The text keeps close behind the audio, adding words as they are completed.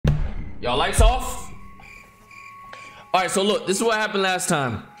Y'all lights off? All right, so look, this is what happened last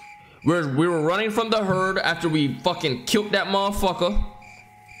time. We were running from the herd after we fucking killed that motherfucker.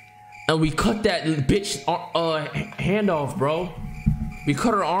 And we cut that bitch hand off, bro. We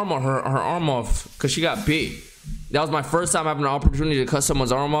cut her arm off, her arm off because she got bit. That was my first time having an opportunity to cut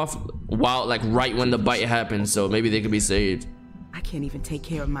someone's arm off while, like, right when the bite happened. So maybe they could be saved. I can't even take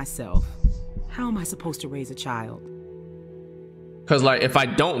care of myself. How am I supposed to raise a child? Cause like if I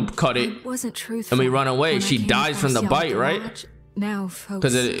don't cut it and we run away, she dies from the bite, right? Now,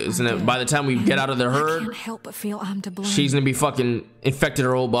 folks, Because by the time we get out of the herd, I can't help but feel I'm to blame. She's gonna be fucking infected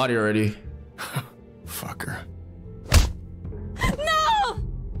her whole body already. Fuck her. No!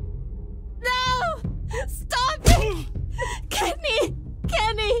 No! Stop it! Kenny!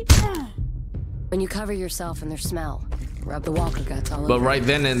 Kenny! When you cover yourself in their smell, rub the walker guts all over. But right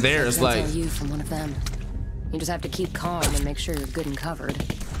then and there, it's like you from one of them. You just have to keep calm and make sure you're good and covered.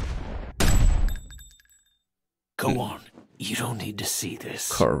 Go on. You don't need to see this.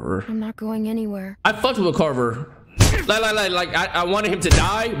 Carver. I'm not going anywhere. I fucked with Carver. Like I wanted him to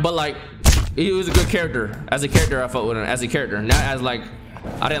die, but like he was a good character. As a character, I fought with him. As a character, not as like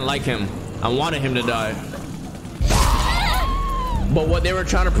I didn't like him. I wanted him to die. But what they were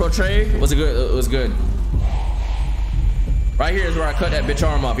trying to portray was good. It was good. Right here is where I cut that bitch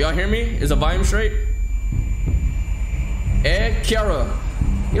arm off. Y'all hear me? Is the volume straight? Ed Kiara.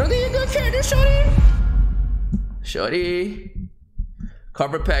 You don't think you're a good character, shorty? Shorty.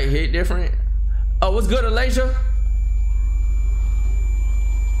 Carver pack hit different. Oh, what's good, Elijah?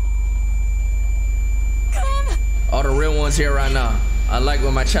 All the real ones here right now. I like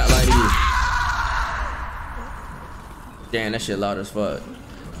when my chat like these. Damn, that shit loud as fuck.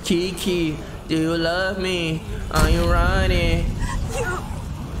 Kiki, do you love me? Are you riding?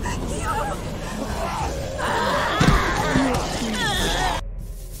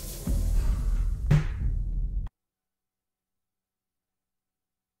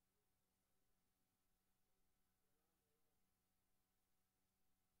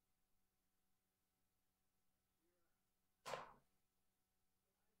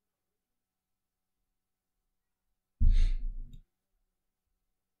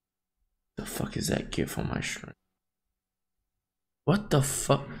 The fuck is that gift on my string? What the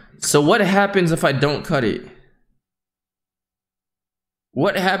fuck? So what happens if I don't cut it?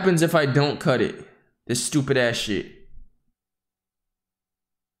 What happens if I don't cut it? This stupid ass shit.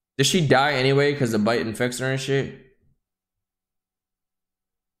 Does she die anyway because the bite infects her and shit?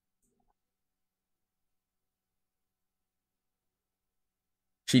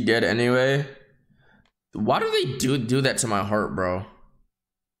 She dead anyway? Why do they do that to my heart, bro?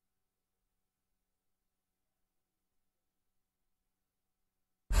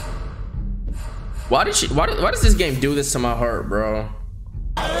 Why does this game do this to my heart, bro?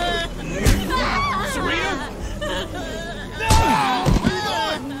 Serena!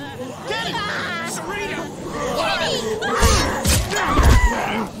 Get it! Serena!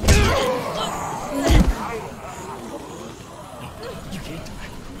 You can't die.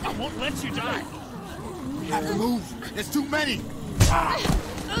 I won't let you die. We have to move. There's too many.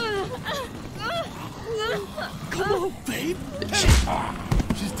 Come on, babe.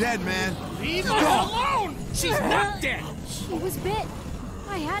 She's dead, man. Leave her alone! She's not dead! She was bit.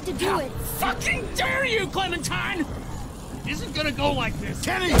 I had to do it. Fucking dare you, Clementine! It isn't gonna go like this.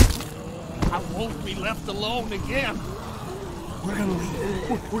 Kenny! I won't be left alone again. We're gonna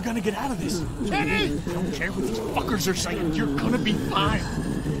leave. We're gonna get out of this. Kenny! I don't care what these fuckers are saying. You're gonna be fine.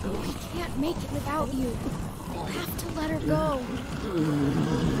 We can't make it without you. We'll have to let her go.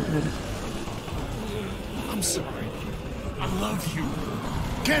 I'm sorry. I love you.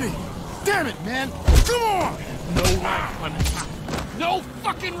 Kenny! Damn it, man! Come on! No right, Clementine. No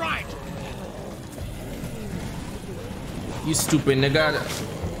fucking right! You stupid nigga.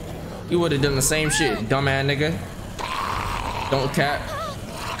 You would have done the same shit, dumbass nigga. Don't cap.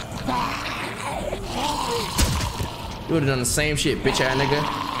 You would have done the same shit, bitch ass nigga.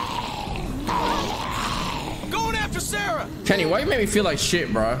 Going after Sarah! Kenny, why you make me feel like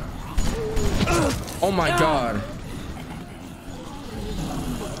shit, bro? Oh my god.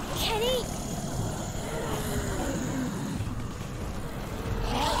 Kenny!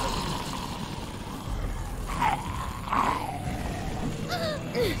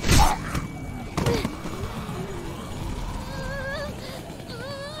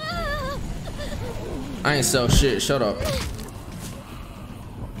 I ain't sell shit, shut up.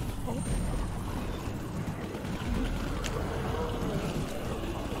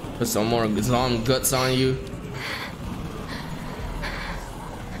 Put some more guts on you.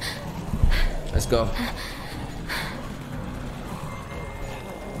 Let's go.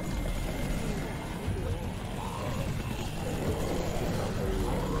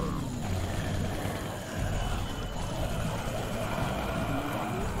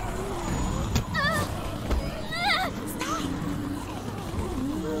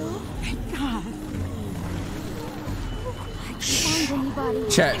 anybody.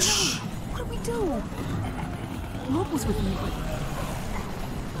 Chat. Shh. What do we do? Look was with me, but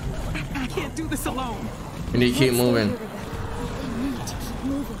I can't do this alone. We need to keep moving. They need to keep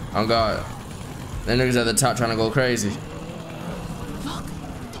moving. Oh God. That niggas at the top trying to go crazy. Look,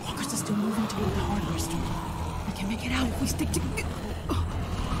 the walkers are still moving toward the hardware store. We can make it out if we stick together.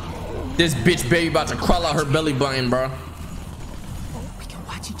 This bitch baby about to crawl out her belly button, bro. We can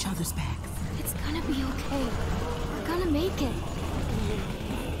watch each other's backs. It's gonna be okay. We're gonna make it.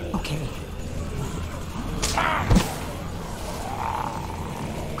 Okay.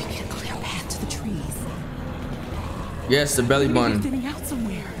 We need a clear path to the trees. Yes, the belly Maybe they're button. thinning out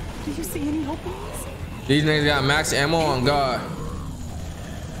somewhere. Do you see any openings? These niggas got max ammo on God.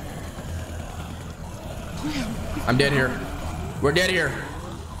 I'm dead here. We're dead here.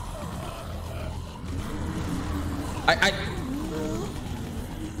 I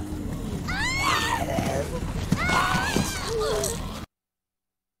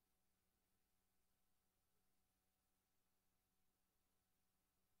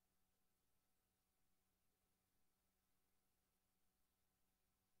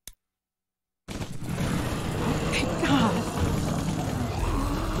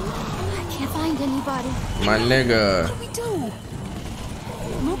Can't find anybody. my nigga. What do we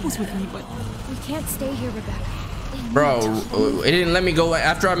do? Look was with me, but We can't stay here, Rebecca. They need Bro, to keep it didn't let me go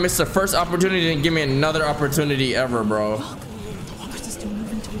after I missed the first opportunity. It didn't give me another opportunity ever, bro. look, the walkers are still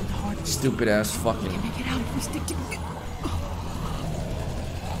moving toward the hardware store. Stupid ass fucking. We can make it out if we stick together.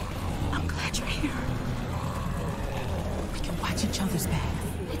 I'm glad you're here. We can watch each other's backs.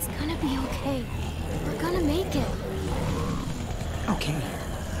 It's gonna be okay. We're gonna make it. Okay.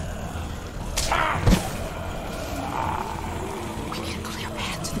 We need a clear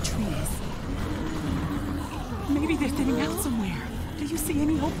path to the trees. Maybe they're thinning out somewhere. Do you see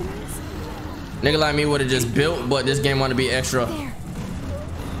any openings? Nigga like me would have just built, but this game want to be extra. There.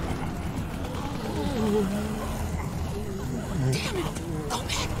 Damn it! Go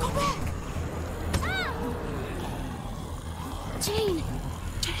back! Go back! Jane,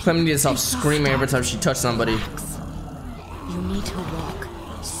 Clem needs to stop screaming every time she touched somebody. You need to walk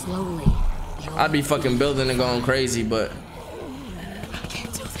slowly. I'd be fucking building and going crazy, but I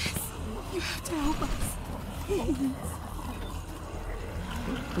can't do this. You have to help us. Please.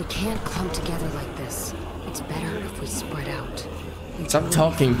 We can't clump together like this. It's better if we spread out. stop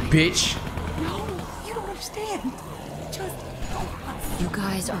talking, bitch. No, you don't understand. Just help us. You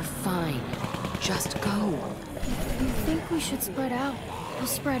guys are fine. Just go. you think we should spread out? We'll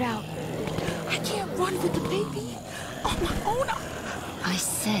spread out. I can't run with the baby on my own. I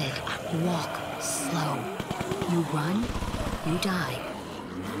said walk slow. You run, you die.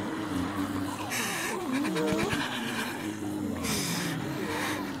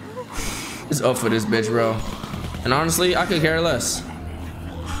 It's up for this bitch, bro. And honestly, I could care less.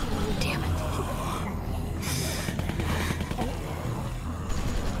 Damn it.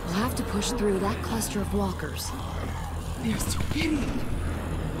 We'll have to push through that cluster of walkers. There's too many.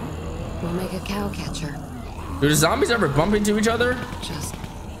 We'll make a cow catcher. Do the zombies ever bump into each other? Just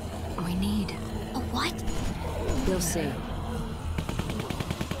we need. A what? You'll see.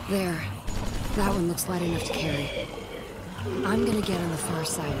 There. That one looks light enough to carry. I'm gonna get on the far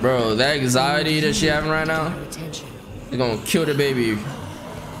side. Bro, that anxiety that she having right now Attention. is gonna kill the baby.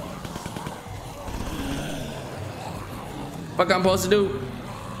 Fuck I'm supposed to do?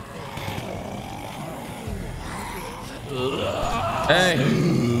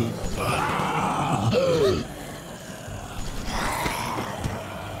 Hey.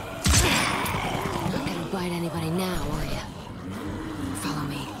 Not gonna bite anybody now, are you? Follow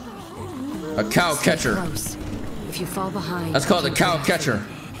me. A cow Stay catcher. close. If you fall behind, That's called a you cow can- catcher.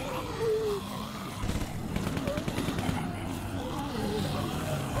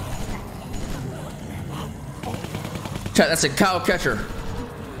 Chat, that's a cow catcher.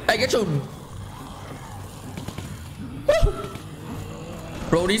 Hey, get your... Woo!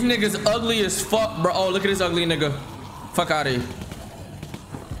 Bro, these niggas ugly as fuck, bro. Oh, look at this ugly nigga. Fuck out of here.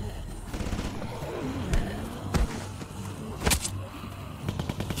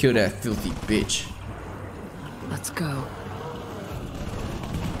 Kill that filthy bitch. Let's go.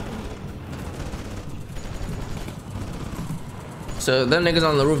 So them niggas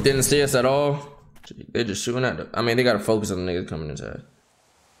on the roof didn't see us at all. They're just shooting at them. I mean, they gotta focus on the niggas coming inside.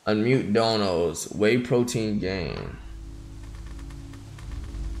 Unmute donos. Whey protein gain.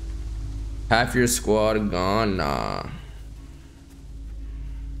 Half your squad gone. Nah.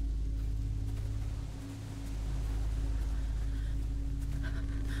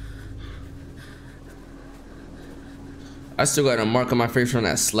 I still got a mark on my face from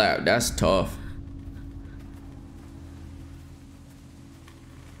that slap. That's tough.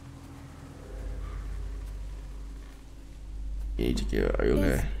 You need to get. Are you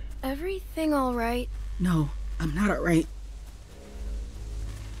Is okay? everything all right? No, I'm not alright.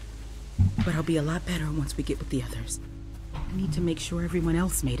 But I'll be a lot better once we get with the others. I need to make sure everyone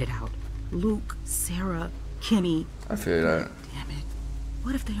else made it out. Luke, Sarah, Kenny. I feel that. Damn it.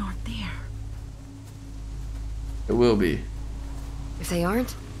 What if they aren't there? It will be. If they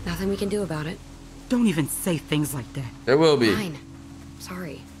aren't, nothing we can do about it. Don't even say things like that. It will be. Fine.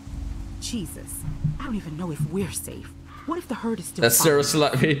 Sorry. Jesus. I don't even know if we're safe. What if the herd is still That's following?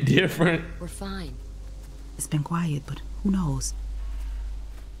 slightly different. We're fine. It's been quiet, but who knows?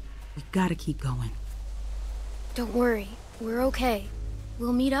 We gotta keep going. Don't worry, we're okay.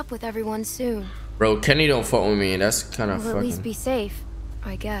 We'll meet up with everyone soon. Bro, Kenny don't fuck with me, and that's kind of We'll at least fucking. be safe,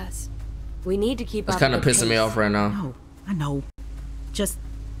 I guess. We need to keep That's up. kind of the pissing me pace. off right now. No, I know. Just,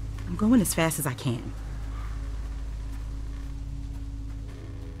 I'm going as fast as I can.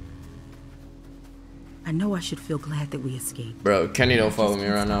 I know I should feel glad that we escaped. Bro, Kenny don't I fuck just with me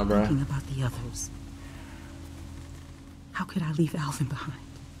can't right now, stop bro. Thinking about the others. How could I leave Alvin behind?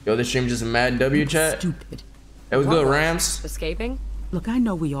 Yo, this stream just a mad W chat. Stupid. It was good, What? Rams. Escaping? Look, I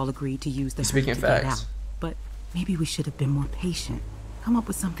know we all agreed to use the Speaking herd to get facts. out, but maybe we should have been more patient. Come up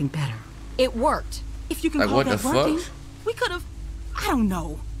with something better. It worked. If you can Like, call what that the working, fuck? we could have. I don't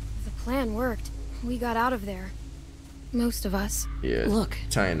know. The plan worked. We got out of there. Most of us. Yeah. Look,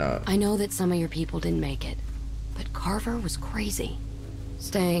 China. I know that some of your people didn't make it, but Carver was crazy.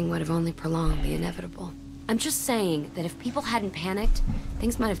 Staying would have only prolonged the inevitable. I'm just saying that if people hadn't panicked,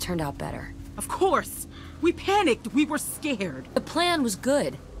 things might have turned out better. Of course. We panicked. We were scared. The plan was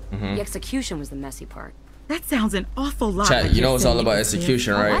good. Mm-hmm. The execution was the messy part. That sounds an awful lot Chat, like you know you're it's all saying about it was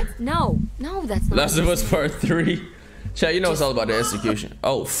execution, their right? What? No, that's not. Last of Us Part 3. Chat, you know it's all about the execution.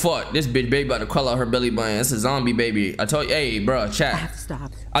 Oh, fuck. This bitch baby about to crawl out her belly button. It's a zombie baby. I told you, hey, bro, I have chat. to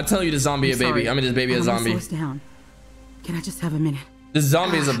stop. I tell you the zombie a baby. Sorry. I mean, this baby a I wanna zombie. slow us down. Can I just have a minute? This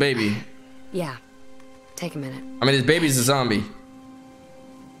zombie is a baby. Yeah. Take a minute. I mean, this baby's a zombie.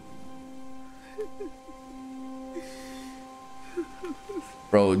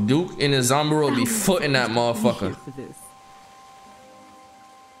 Bro, Duke in the zombie world be footing that motherfucker. For this.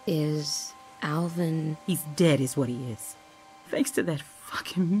 Is Alvin... He's dead is what he is. Thanks to that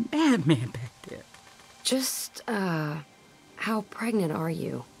fucking madman back there. Just, how pregnant are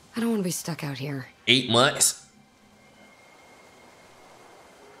you? I don't want to be stuck out here. 8 months.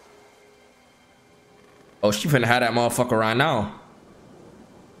 Oh, she finna have that motherfucker right now.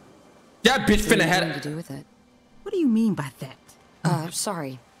 That bitch What finna are you have going that. to do with it? What do you mean by that?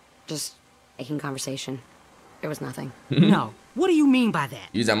 Sorry. Just making conversation. There was nothing. No. What do you mean by that?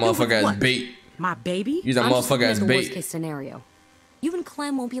 Use that It was motherfucker as what? bait. My baby? Use that I'm just motherfucker looking as at the worst bait. case scenario. You and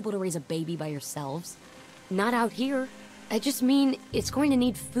Clem won't be able to raise a baby by yourselves. Not out here. I just mean it's going to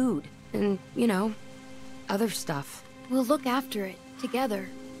need food and, you know, other stuff. We'll look after it, together.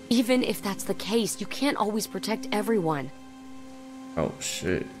 Even if that's the case, you can't always protect everyone. Oh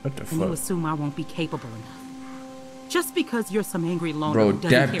shit. What the And you fuck? assume I won't be capable enough. Just because you're some angry loner Bro, who doesn't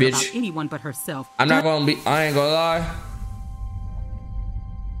that care bitch- about anyone but herself. I'm not gonna be. I ain't gonna lie.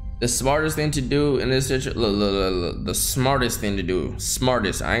 The smartest thing to do in this situation, look, the smartest thing to do,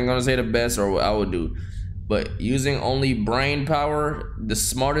 smartest. I ain't gonna say the best or what I would do, but using only brain power, the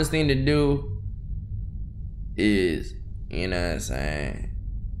smartest thing to do is, you know what I'm saying,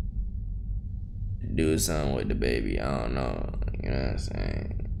 do something with the baby. I don't know, you know what I'm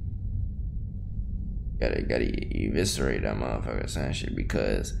saying. Gotta eviscerate that motherfucker saying shit,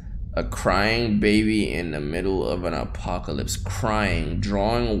 because a crying baby in the middle of an apocalypse, crying,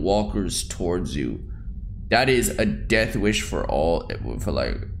 drawing walkers towards you, that is a death wish for all. For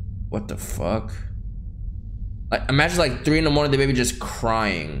like, what the fuck? Like, imagine like 3 in the morning, the baby just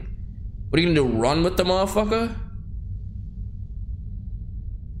crying. What are you gonna do? Run with the motherfucker?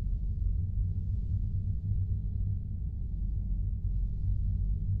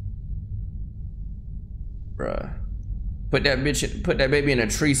 Bruh. Put that baby in a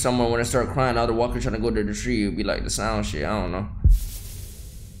tree somewhere. When it start crying, the other walker trying to go to the tree, it'd be like the sound shit. I don't know.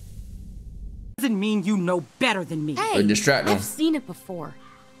 Doesn't mean you know better than me. Hey, distract them. I've seen it before.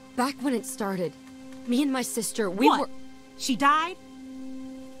 Back when it started, me and my sister, we What? were... She died?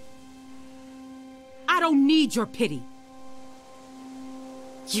 I don't need your pity.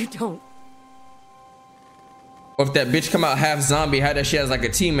 You don't. Or if that bitch come out half zombie, had that shit as like a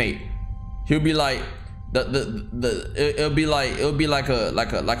teammate, he'll be like it'll be like a you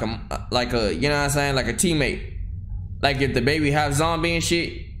know what I'm saying, like a teammate. Like if the baby half zombie and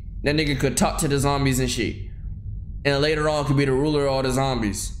shit, that nigga could talk to the zombies and shit, and later on could be the ruler of all the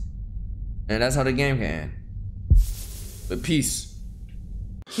zombies, and that's how the game can end. But peace.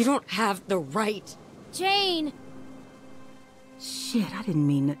 You don't have the right. Jane! Shit, I didn't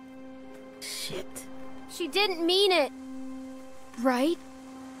mean it. Shit. She didn't mean it. Right?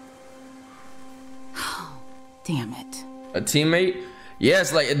 Damn it. A teammate?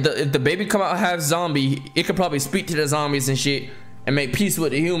 Yes, like if the baby come out half zombie, it could probably speak to the zombies and shit and make peace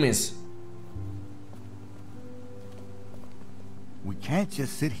with the humans. We can't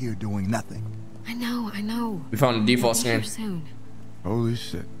just sit here doing nothing. I know. We found the default scan. Soon. Holy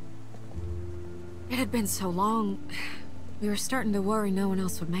shit. It had been so long. We were starting to worry no one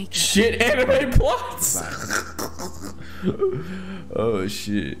else would make it. Shit, anime plots. Oh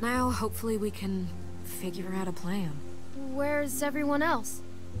shit. Now, hopefully we can figure out a plan. Where's everyone else?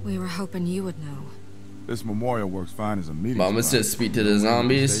 We were hoping you would know. This memorial works fine as a meeting. But I'm gonna just speak to the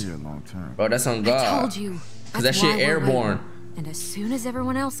zombies. Stay here long term. Bro, that's on God. I told you. Cause that shit airborne. And as soon as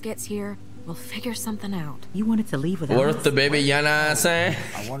everyone else gets here, we'll figure something out. You wanted to leave without Worth us? the baby, you know what I'm saying?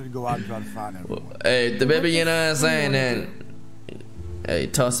 I wanted to go out and try to find everyone. Hey, the baby, you know what I'm saying? Then, hey,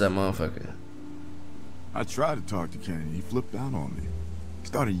 toss that motherfucker. I tried to talk to Kenny. He flipped out on me. He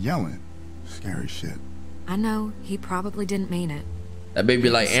started yelling. Scary shit. I know he probably didn't mean it. That baby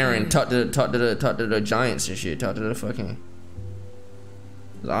like Aaron, talk to the giants and shit. Talk to the fucking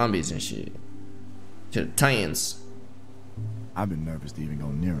zombies and shit. To the titans. I've been nervous to even go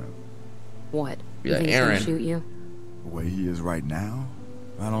near him. What? Be You like, think he's gonna Aaron. shoot you? The way he is right now,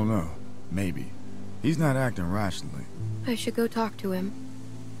 I don't know. Maybe. He's not acting rationally. I should go talk to him.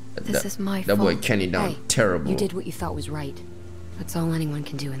 This is my That fault. boy Kenny done Hey, terrible. You did what you thought was right. That's all anyone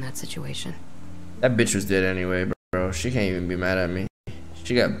can do in that situation. That bitch was dead anyway, bro. She can't even be mad at me.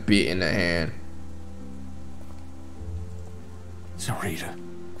 She got bit in the hand. Sarita,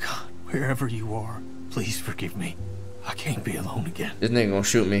 God, wherever you are, please forgive me. I can't be alone again. This nigga gonna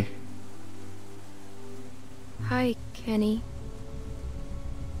shoot me. Hi, Kenny.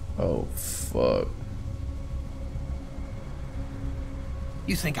 Oh, fuck.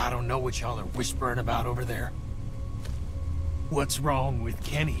 You think I don't know what y'all are whispering about over there? What's wrong with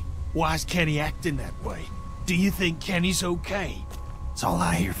Kenny? Why's Kenny acting that way? Do you think Kenny's okay? That's all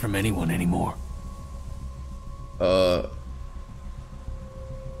I hear from anyone anymore.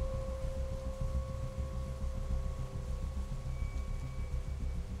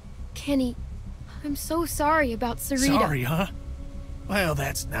 Kenny, I'm so sorry about Sarita. Sorry, huh? Well,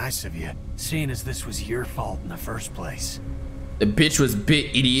 that's nice of you, seeing as this was your fault in the first place. The bitch was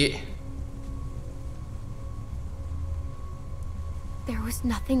bit, idiot. There was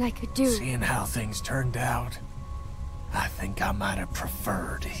nothing I could do. Seeing how things turned out, I think I might have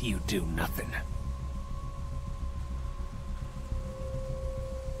preferred you do nothing.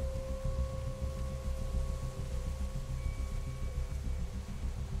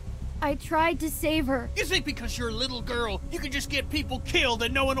 I tried to save her. You think because you're a little girl, you can just get people killed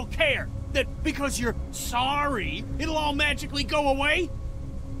and no one will care? That because you're sorry, it'll all magically go away?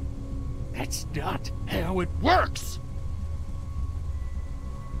 That's not how it works!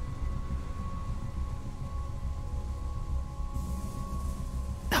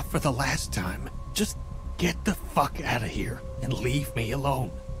 Now for the last time, just get the fuck out of here and leave me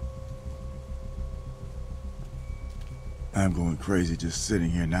alone. I'm going crazy just sitting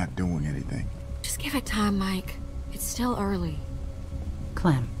here not doing anything. Just give it time, Mike. It's still early.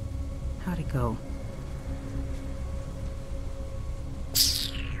 Clem, how'd it go?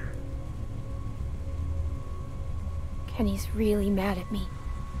 Kenny's really mad at me.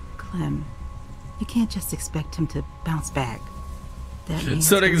 Clem, you can't just expect him to bounce back. That means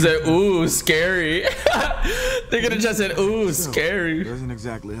So they said, ooh, scary. They could have just said, ooh, Still, scary. doesn't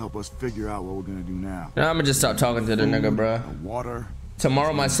exactly help us figure out what we're gonna do now. Now I'm gonna just stop talking to the nigga, bruh. Water.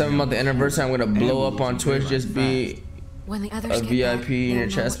 Tomorrow, my 7-month anniversary, I'm gonna blow up on Twitch. Just be When the a others get VIP back, in your they'll know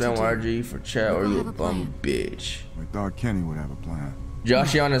chat, what to spam do. YG for chat, or We'll you a have a bum plan. bitch. We thought Kenny would have a plan.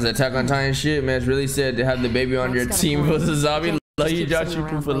 Joshiana's Attack on Titan shit, man. It's really said to have the baby on your Mike's got a team point. was a zombie. Can't Love just you, keep Josh. sitting You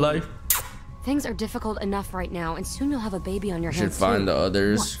around proof for waiting. life. Things are difficult enough right now, and soon you'll have a baby on your Should hands find the too. What,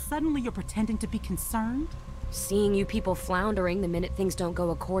 others. suddenly you're pretending to be concerned? Seeing you people floundering the minute things don't go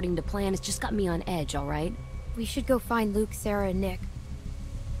according to plan has just got me on edge, all right? We should go find Luke, Sarah, and Nick.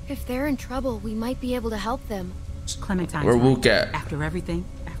 If they're in trouble, we might be able to help them. Clementine's Where right. Wook at? After everything,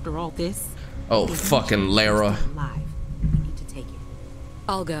 after all this, Oh, there's fucking no Lara. chance to stay alive. We need to take it.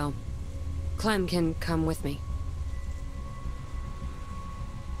 I'll go. Clem can come with me.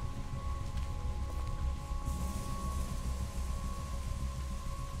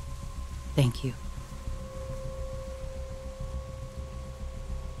 Thank you.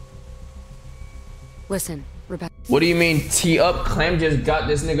 Listen, Rebecca. What do you mean, tee up? Clem just got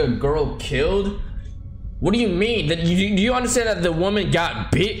this nigga girl killed? What do you mean? Do you understand that the woman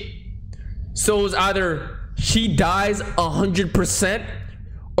got bit? So it was either she dies 100%,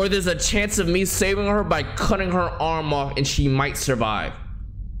 or there's a chance of me saving her by cutting her arm off and she might survive.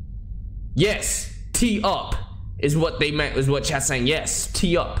 Yes, tee up is what they meant, is what chat's saying. Yes,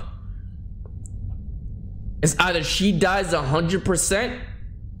 tee up. It's either she dies 100%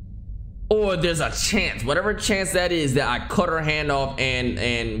 or there's a chance, whatever chance that is, that I cut her hand off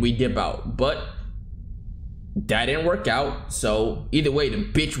and we dip out. But that didn't work out, so either way, the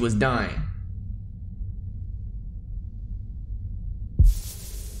bitch was dying.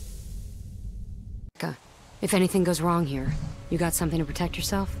 If anything goes wrong here, you got something to protect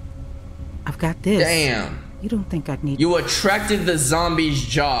yourself? I've got this. Damn. You don't think I'd need... You attracted the zombies,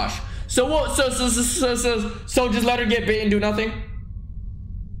 Josh. So what? So just let her get bit and do nothing?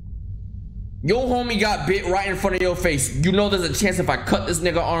 Your homie got bit right in front of your face. You know there's a chance if I cut this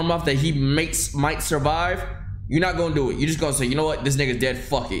nigga arm off that he might survive. You're not gonna do it. You're just gonna say, you know what? This nigga's dead.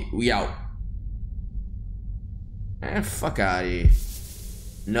 Fuck it. We out. Man, fuck out of here.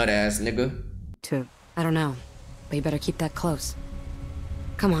 Nut ass nigga. I don't know, but you better keep that close.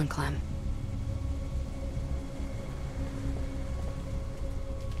 Come on, Clem.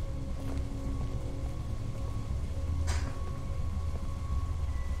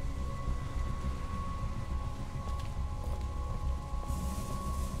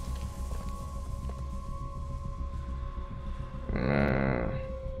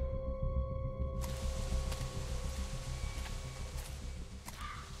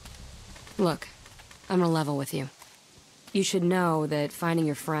 Look, I'm gonna level with you. You should know that finding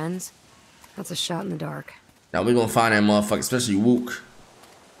your friends, that's a shot in the dark. Now we're gonna find that motherfucker, especially Wook.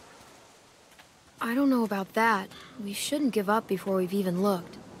 I don't know about that. We shouldn't give up before we've even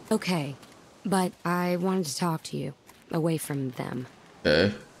looked. Okay, but I wanted to talk to you, away from them.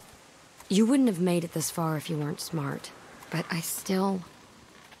 Okay. You wouldn't have made it this far if you weren't smart, but I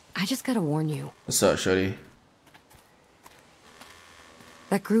just gotta warn you. What's up, shorty?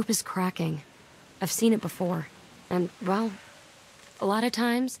 That group is cracking. I've seen it before. And, well, a lot of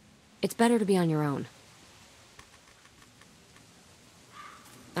times, it's better to be on your own.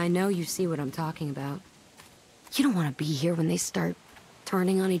 I know you see what I'm talking about. You don't want to be here when they start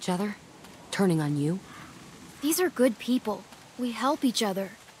turning on each other, turning on you. These are good people. We help each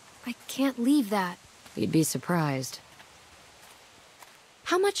other. I can't leave that. You'd be surprised.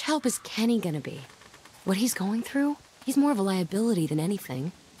 How much help is Kenny gonna be? What he's going through? He's more of a liability than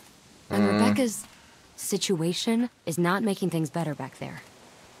anything. And Rebecca's situation is not making things better back there.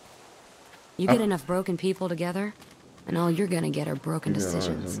 You get enough broken people together, and all you're gonna get are broken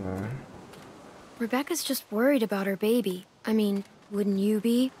decisions. Rebecca's just worried about her baby. I mean, wouldn't you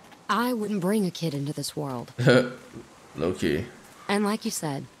be? I wouldn't bring a kid into this world. Low key. And like you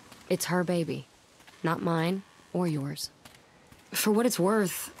said, it's her baby, not mine or yours. For what it's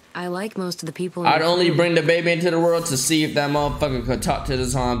worth, I like most of the people in I'd the only crew. bring the baby into the world to see if that motherfucker could talk to the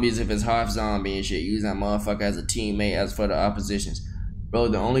zombies if it's half zombie and shit. Use that motherfucker as a teammate as for the oppositions. Bro,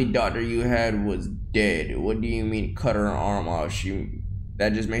 the only doctor you had was dead. What do you mean cut her arm off?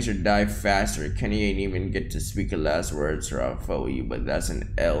 That just makes her die faster. Kenny ain't even get to speak the last words or I'll fuck with you, but that's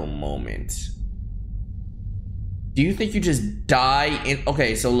an L moment. Do you think you just die in...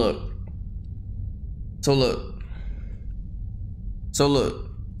 Okay, so look.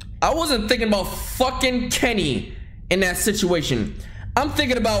 I wasn't thinking about fucking Kenny in that situation. I'm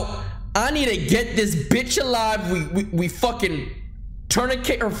thinking about, I need to get this bitch alive. We fucking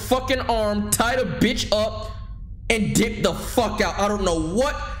tourniquet her fucking arm, tie the bitch up, and dip the fuck out. I don't know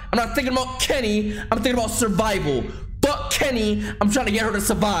what. I'm not thinking about Kenny. I'm thinking about survival. Fuck Kenny. I'm trying to get her to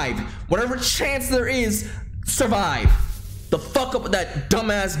survive. Whatever chance there is, survive. The fuck up with that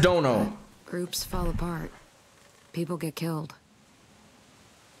dumbass dono. Groups fall apart. People get killed.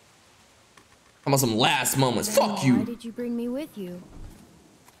 I'm on some last moments. Fuck Why you. did you bring me with you?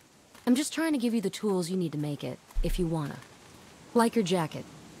 I'm just trying to give you the tools you need to make it, if you wanna. Like your jacket.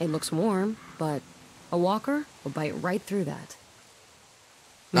 It looks warm, but a walker will bite right through that.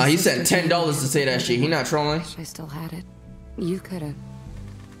 Nah, he sent $10 to say that shit. He not trolling. I still had it. You could've.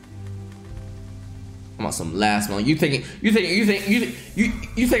 I'm on some last moment. You think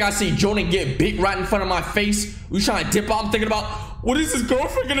I see Jordan get bit right in front of my face? You trying to dip out? I'm thinking about, what is his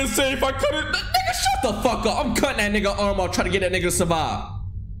girlfriend gonna say if I cut it? Nigga, shut the fuck up. I'm cutting that nigga arm off, trying to get that nigga to survive.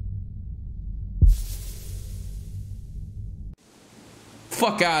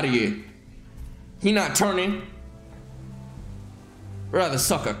 Fuck out of here. He not turning. Rather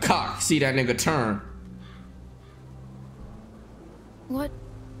suck a cock, see that nigga turn.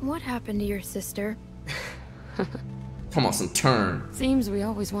 What happened to your sister? Come on, some turn. Seems we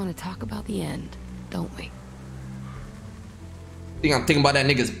always want to talk about the end, don't we? Think I'm thinking about that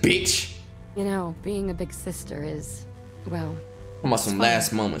nigga's bitch? You know, being a big sister is, well... I'm about some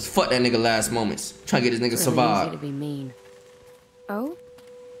last moments. Fuck that nigga last moments. Trying to get this nigga really survive. Easy to be mean. Oh?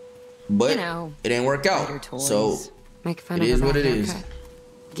 But you know, it didn't work out. Toys, so make fun it of is her what bad it is. haircut.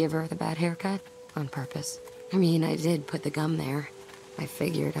 Give her the bad haircut on purpose. I mean, I did put the gum there. I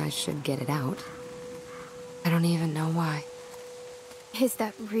figured I should get it out. I don't even know why. Is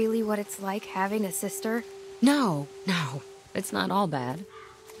that really what it's like having a sister? No, it's not all bad.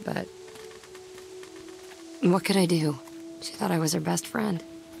 But what could I do? She thought I was her best friend.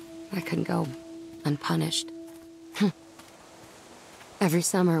 I couldn't go unpunished. Every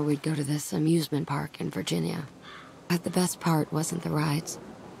summer we'd go to this amusement park in Virginia. But the best part wasn't the rides.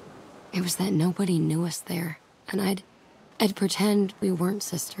 It was that nobody knew us there, and I'd pretend we weren't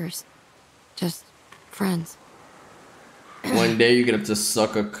sisters. Just friends. One day you get up to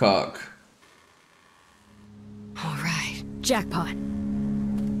suck a cock. All right, jackpot.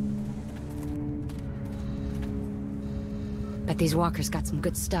 Bet these walkers got some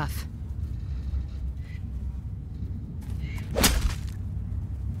good stuff.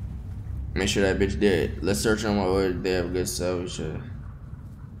 Make sure that bitch dead. Let's search on what way they have good stuff. We should.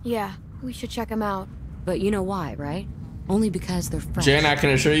 Yeah, we should check them out. But you know why, right? Only because they're fresh. Jan, I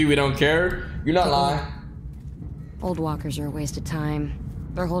can assure you we don't care. You're not lying. Old walkers are a waste of time.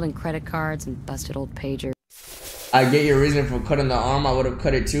 They're holding credit cards and busted old pagers. I get your reason for cutting the arm. I would have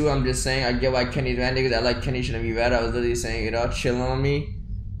cut it too. I'm just saying I get why Kenny's mad, niggas. I like Kenny shouldn't be mad. I was literally saying it all chilling on me.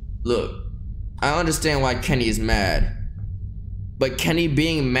 Look, I understand why Kenny is mad. But Kenny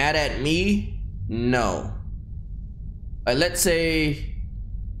being mad at me? No. Like, let's say,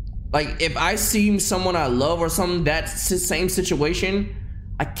 like, if I see someone I love or something, that's the same situation,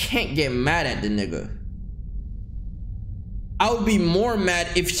 I can't get mad at the nigga. I would be more mad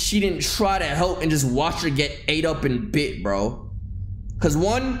if she didn't try to help and just watch her get ate up and bit, bro. Cause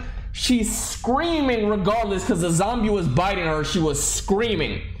one, she's screaming regardless cause the zombie was biting her, she was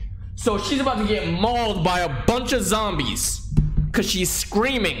screaming. So she's about to get mauled by a bunch of zombies. Cause she's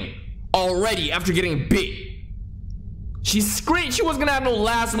screaming already after getting bit. She's screaming, she wasn't gonna have no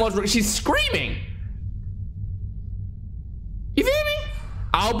last month, she's screaming. You feel me?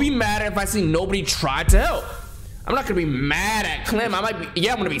 I'll be mad if I see nobody try to help. I'm not gonna be mad at Clem. I might be,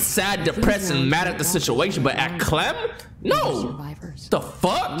 yeah, I'm gonna be sad, depressed, and mad at the situation, but at Clem? No. Survivors. The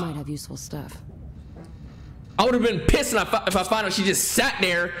fuck? They might have useful stuff. I would have been pissed if I found out she just sat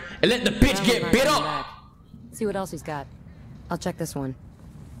there and let the bitch get bit up. See what else he's got. I'll check this one.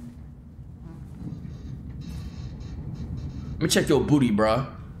 Let me check your booty, bro.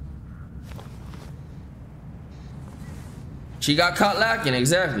 She got caught lacking,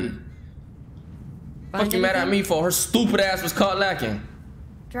 exactly. Fuck you mad at me for? Her stupid ass was caught lacking.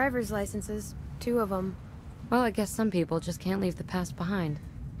 Driver's licenses, 2 of them. Well, I guess some people just can't leave the past behind.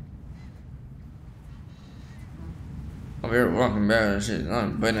 I'm here walking back and shit.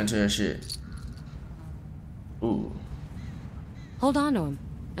 I'm biting into that shit. Ooh. Hold on to him.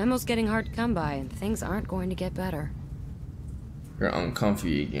 Ammo's getting hard to come by, and things aren't going to get better. You're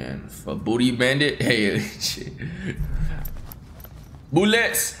uncomfy again. For booty bandit? Hey, shit.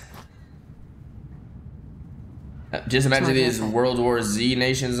 Bullets! Just imagine these World War Z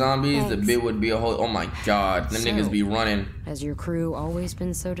nation zombies. The bit would be a whole. Oh my god, them niggas be running. Has your crew always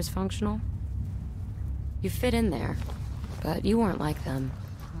been so dysfunctional? You fit in there, but you weren't like them.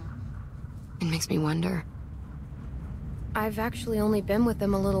 It makes me wonder. I've actually only been with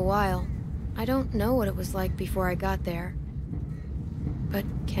them a little while. I don't know what it was like before I got there. But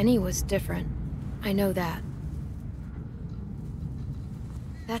Kenny was different. I know that.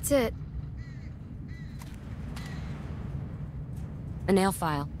 That's it. A nail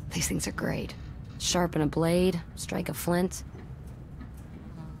file. These things are great. Sharpen a blade, strike a flint.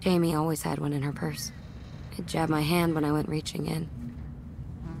 Jamie always had one in her purse. It jabbed my hand when I went reaching in.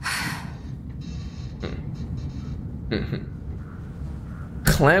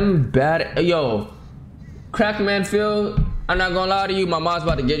 Clem bad. Yo, Crackman Phil, I'm not gonna lie to you. My mom's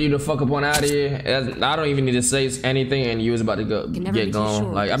about to get you the fuck up on out of here. I don't even need to say anything, and you was about to get gone.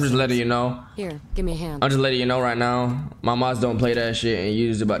 Sure. Like, I'm just letting you know. Here, give me a hand. I'm just letting you know right now. My moms don't play that shit, and you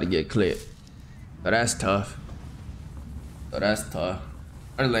was about to get clipped. But that's tough. I'm just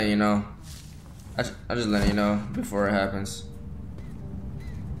letting you know. I'm just letting you know before it happens.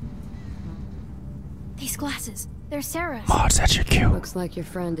 These glasses, they're Sarah's. Mods, that's your cue. Looks like your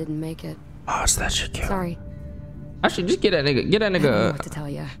friend didn't make it. Mods, that's your cue. Sorry. Actually, just get that nigga. Get that I don't know nigga. what to tell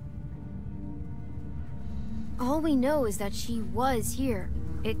you. All we know is that she was here.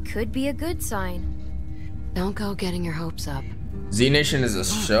 It could be a good sign. Don't go getting your hopes up. Z Nation is a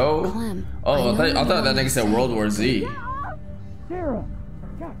show? Clem, Oh, I thought that nigga said saying. World War Z. Sarah!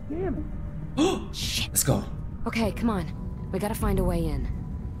 God damn it! Shit. Let's go. Okay, come on. We gotta find a way in.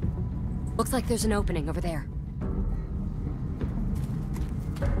 Looks like there's an opening over there.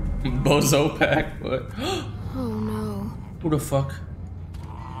 Bozo pack. What? Oh no. Who the fuck?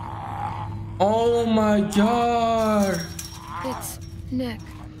 Oh my god. It's Nick.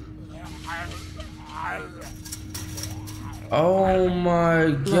 Oh my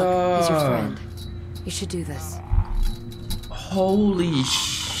Look, he's your god. friend. You should do this. Holy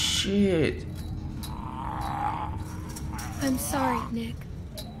shit. I'm sorry, Nick.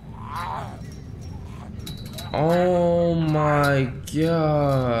 Oh my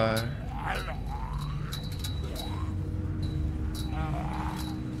god.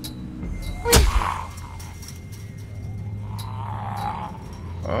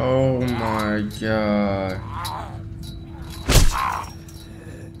 Oh my god.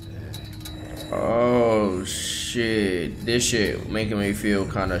 Oh shit. This shit making me feel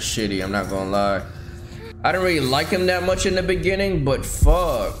kind of shitty, I'm not gonna lie. I didn't really like him that much in the beginning, but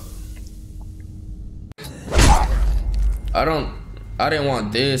fuck. I didn't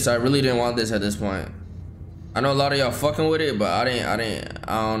want this. I really didn't want this at this point. I know a lot of y'all fucking with it, but I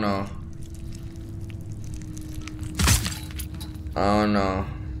don't know. I don't know.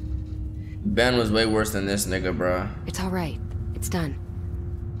 Ben was way worse than this nigga, bruh. It's alright. It's done.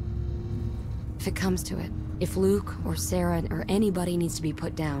 If it comes to it, if Luke or Sarah or anybody needs to be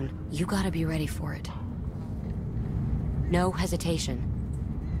put down, you gotta be ready for it. No hesitation.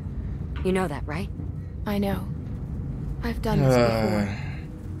 You know that, right? I know. I've done this before.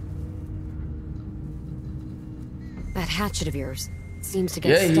 That hatchet of yours seems to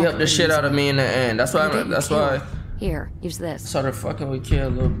get Yeah, he stuck helped the shit out of me in the end. That's why. Why. Here, use this. Started fucking with Kid a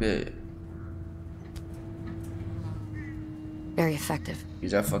little bit. Very effective.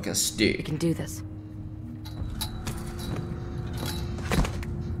 Use that fucking You stick. can do this.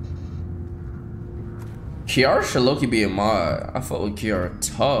 Kiara should low-key be a mod. I fuck with Kiara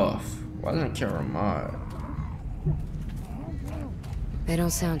tough. Why isn't Kiara a mod? They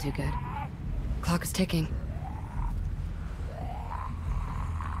don't sound too good. Clock is ticking.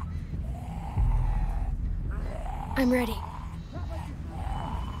 I'm ready.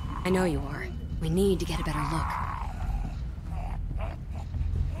 I know you are. We need to get a better look.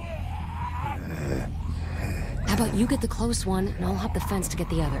 How about you get the close one, and I'll hop the fence to get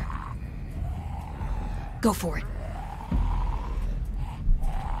the other. Go for it.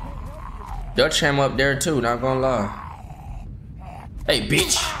 Dutch ham up there too, not gonna lie. Hey,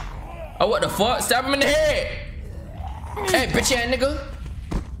 bitch. Oh, what the fuck? Stab him in the head. Hey, bitch ass nigga.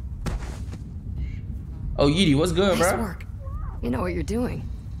 Oh, Yeety, what's good, Nice bro? work. You know what you're doing.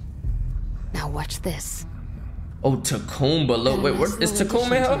 Now watch this. Oh, Tacumba. Look, wait, where is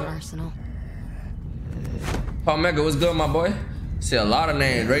Tacumba in here? Arsenal. Paul Mega, what's good, my boy? See a lot of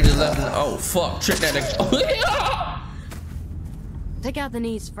names. Ray just left. Oh, fuck. Trick that nigga. Take out the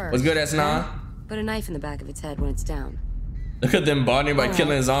knees first. What's good, S9? Put a knife in the back of its head when it's down. Look at them bonding by All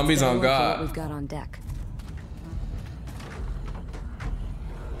killing right, zombies let's on take a look at what God. we've got on deck.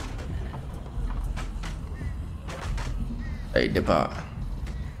 Hey, dip out.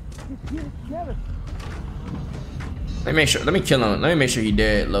 Let me kill him. Let me make sure he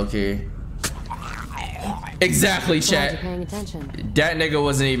dead, low-key. Exactly, Glad you're chat. paying attention. That nigga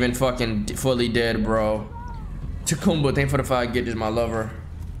wasn't even fucking fully dead, bro. Tacumba, thank for the 5 get this my lover.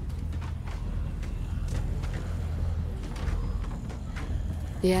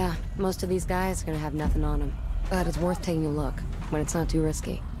 Yeah, most of these guys are gonna have nothing on them. But it's worth taking a look when it's not too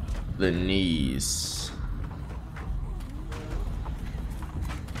risky. The knees.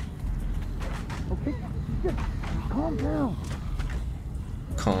 Okay, calm down.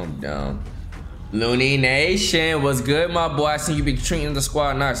 Calm down. Looney Nation, what's good, my boy? I see you be treating the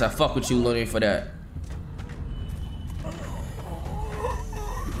squad nice. I fuck with you, Looney, for that.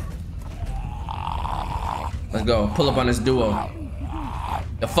 Let's go. Pull up on this duo.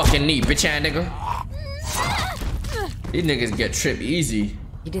 The fucking knee, bitch ass nigga. These niggas get tripped easy.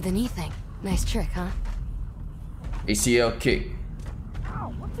 You did the knee thing. Nice trick, huh? ACL kick.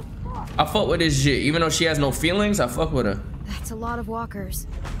 I fuck with this shit. Even though she has no feelings, I fuck with her. That's a lot of walkers.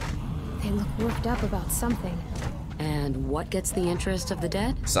 They look worked up about something. And what gets the interest of the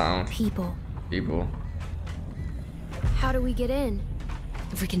dead? Sound. People. People. How do we get in?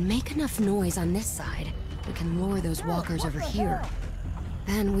 If we can make enough noise on this side, we can lure those walkers over here.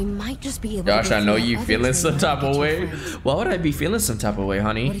 Then we might just be able Josh, to I know you feeling some type of way. Friends. Why would I be feeling some type of way,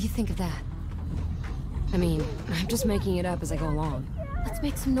 honey? What do you think of that? I mean, I'm just making it up as I go along. Let's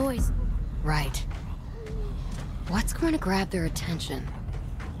make some noise. Right. What's going to grab their attention?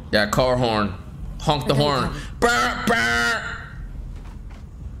 Yeah, car horn. Honk the I got it horn. covered. Brr, brr.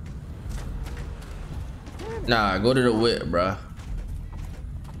 Nah, go to the whip, bruh.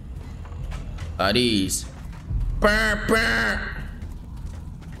 These. Burr, burr.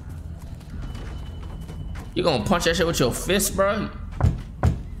 You gonna punch that shit with your fist, bro?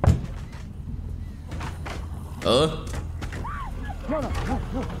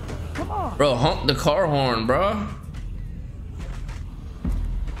 Bro, honk the car horn, bro.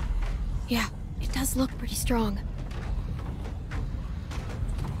 Yeah, it does look pretty strong.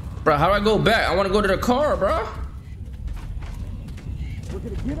 Bro, how do I go back? I want to go to the car, bro. We're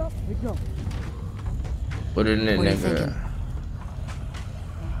gonna get up and go. Put it in there, nigga.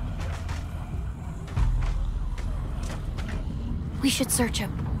 We should search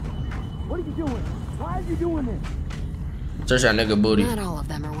him. What are you doing? Why are you doing this? Search that nigga booty. Not all of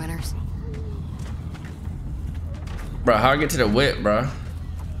them are winners. Bro, how I get to the whip, bro?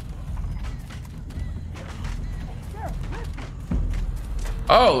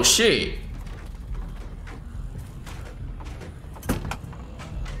 Oh, shit.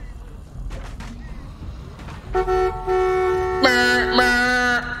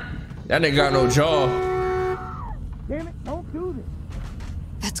 That nigga got no jaw. Damn it, don't do this.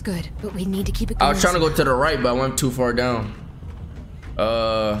 That's good, but we need to keep it going. I was trying to go to the right, but I went too far down.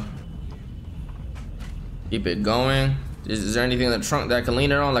 Keep it going. Is there anything in the trunk that I can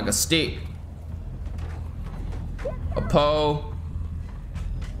lean it on, like a stick? A pole?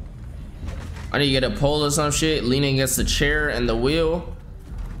 I need to get a pole or some shit, leaning against the chair and the wheel.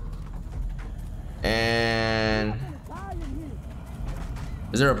 And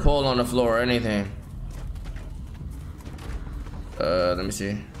is there a pole on the floor or anything? Let me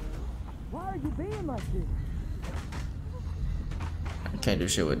see. Why are you being like this? I can't do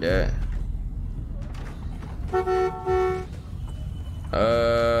shit with that.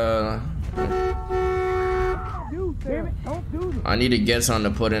 Dude, damn it, don't do this. I need to get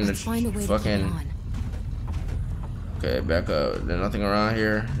something to put in the Find a way to fucking. keep on. Okay, back up. There's nothing around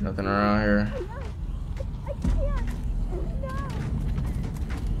here. Nothing around here.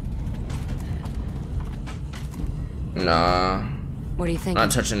 Nah. What do you think? Not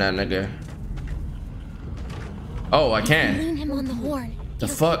touching that nigga. Oh, I can. Lean him on the horn. The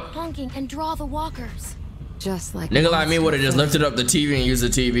It'll fuck? keep honking and draw the walkers. Just like Nigga like me monster would have just said. lifted up the TV and used the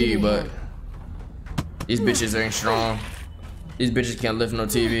Give me TV, a but hand. these bitches ain't strong. These bitches can't lift no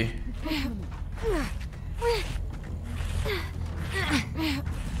TV.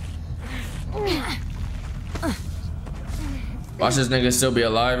 Watch this nigga still be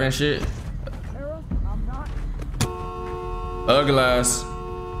alive and shit. Sarah, I'm not. Glass.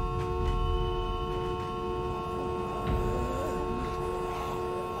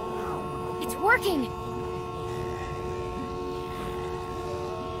 It's working.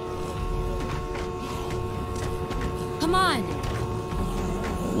 Come on.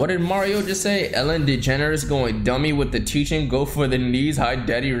 What did Mario just say? Ellen DeGeneres going dummy with the teaching. Go for the knees. Hi,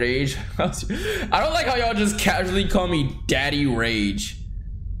 Daddy Rage. I don't like how y'all just casually call me Daddy Rage.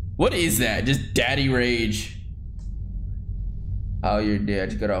 What is that? Just Daddy Rage. How your day? I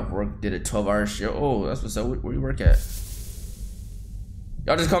just got off work. Did a 12-hour shift. Oh, that's what's up. Where you work at?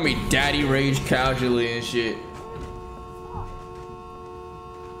 Y'all just call me Daddy Rage casually and shit.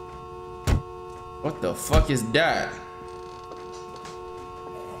 What the fuck is that?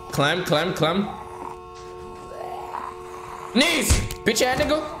 Climb, climb, climb. Knees! Bitch ass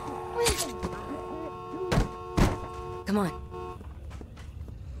nigga. Come on.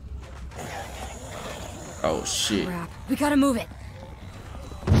 Oh shit. Crap. We gotta move it.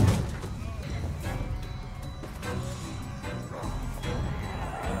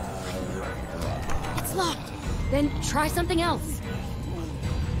 It's locked. Then try something else.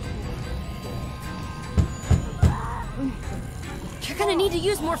 You're gonna need to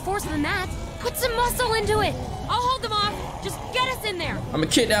use more force than that. Put some muscle into it. I'll hold them off. Just get us in there. I'ma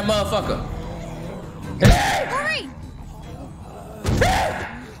kick that motherfucker. Hurry!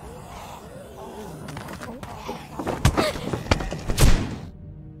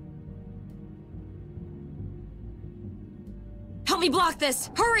 Help me block this.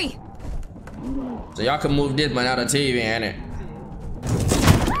 Hurry! So y'all can move this, but not a TV, ain't it?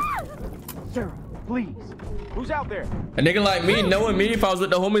 Sarah, please. Who's out there? A nigga like me, knowing me, if I was with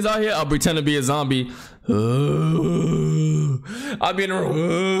the homies out here, I'll pretend to be a zombie. I'll be in the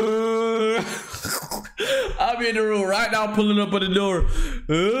room. I'll be in the room right now, pulling up at the door.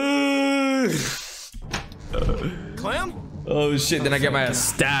 Clem? Oh shit, then I get my ass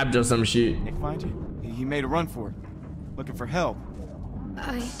stabbed or some shit. Nick find you? He made a run for it. Looking for help.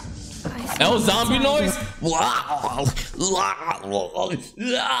 That was zombie noise?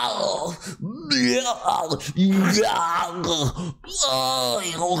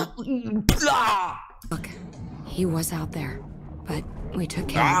 Look, He was out there, but we took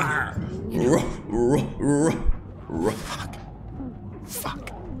care of him. You know. Fuck.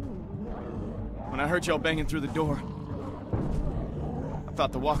 When I heard y'all banging through the door, I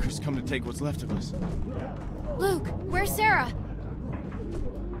thought the walkers come to take what's left of us. Luke, where's Sarah?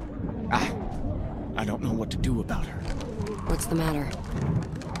 I don't know what to do about her. What's the matter?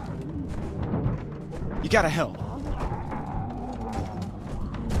 You gotta help.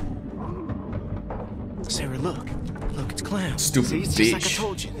 Sarah, look. Look, it's Clem. Stupid See, it's bitch. just like I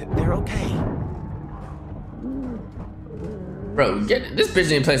told you. They're okay. Bro, get this bitch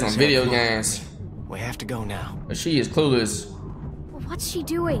didn't play some video games. We have to go now. But she is clueless. What's she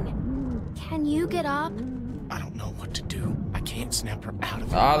doing? Can you get up? I don't know what to do. I can't snap her out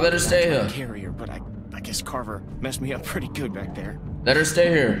of it. I'll let her stay here. Carry her, but I guess Carver messed me up pretty good back there. Let her stay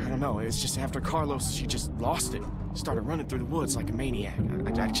here. I don't know. It's just after Carlos, she just lost it. Started running through the woods like a maniac.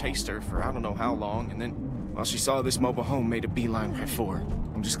 I chased her for I don't know how long, and then, while she saw this mobile home, made a beeline right for her.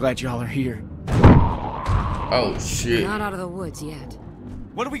 I'm just glad y'all are here. Oh shit. Not out of the woods yet.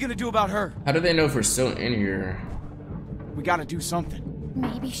 What are we gonna do about her? How do they know if we're still in here? We gotta do something.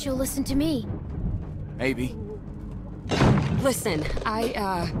 Maybe she'll listen to me. Maybe. Listen,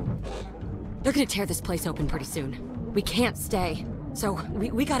 they're gonna tear this place open pretty soon. We can't stay. So,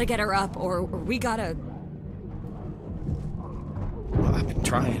 we gotta get her up, or we gotta... Well, I've been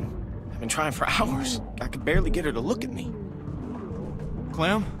trying. I've been trying for hours. I could barely get her to look at me.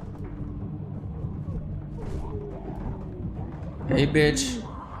 Clem? Hey, bitch.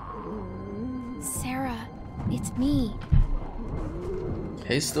 Sarah, it's me.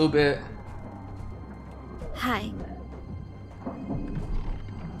 Hey, stupid. Hi.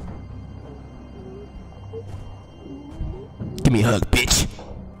 Give me a hug, bitch.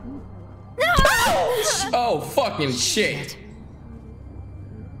 Oh, fucking shit.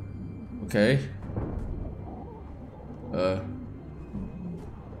 Okay.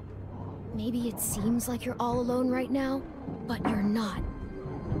 Maybe it seems like you're all alone right now, but you're not.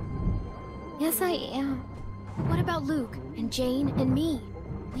 Yes, I am. What about Luke and Jane and me?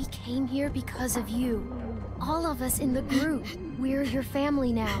 We came here because of you. All of us in the group. We're your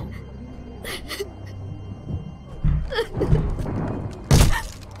family now.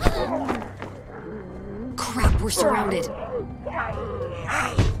 Crap, we're surrounded.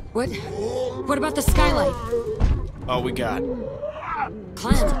 What about the skylight? All we got.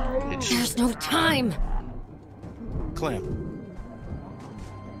 Clem, there's no time. Clem.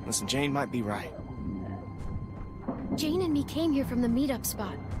 Listen, Jane might be right. Jane and me came here from the meetup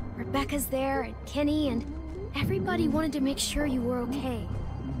spot. Rebecca's there, and Kenny, and everybody wanted to make sure you were okay.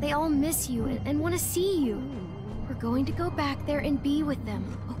 They all miss you and want to see you. We're going to go back there and be with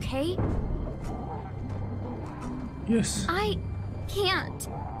them, okay? Yes. I can't.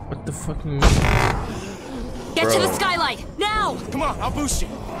 What the fucking... Get to the skylight, now! Come on, I'll boost you.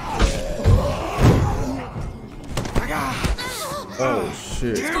 Oh,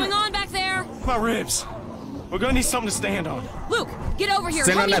 shit. What's going on back there? My ribs. We're gonna need something to stand on. Luke, get over here.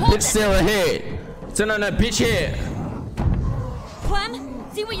 Stand Help on me that hold bitch it. Sarah head. Stand on that bitch head. Clem,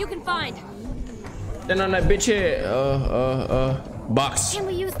 see what you can find. Stand on that bitch head. Box. Can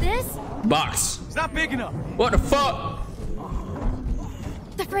we use this? Box. It's not big enough. What the fuck?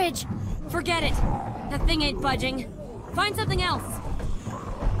 The fridge. Forget it. That thing ain't budging. Find something else.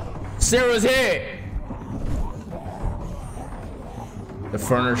 Sarah's head. The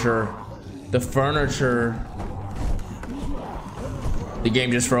furniture. The furniture. The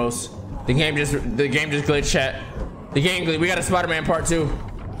game just froze. The game just glitched, chat. The game glitched. We got a Spider-Man part 2.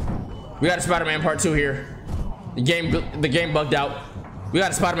 We got a Spider-Man part 2 here. The game bugged out. We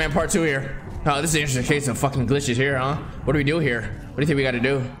got a Spider-Man part 2 here. Oh, this is an interesting case of fucking glitches here, huh? What do we do here? What do you think we gotta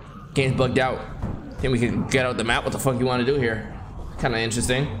do? Game's bugged out. Think we can get out the map? What the fuck you wanna do here? Kinda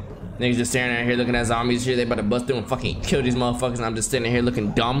interesting. Niggas just staring at here looking at zombies here. They about to bust through and fucking kill these motherfuckers, and I'm just standing here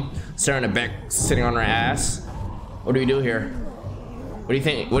looking dumb, staring at the back, sitting on our ass. What do we do here? What do you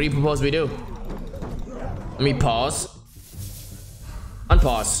think? What do you propose we do? Let me pause.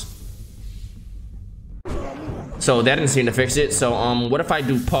 Unpause. So that didn't seem to fix it. So what if I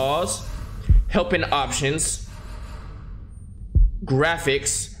do pause, help in options,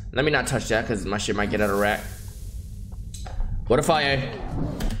 graphics. Let me not touch that because my shit might get out of rack. What if I...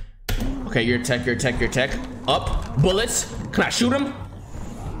 Okay, you're tech. Up, bullets. Can I shoot him?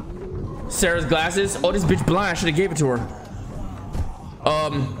 Sarah's glasses. Oh, this bitch blind. I should have gave it to her.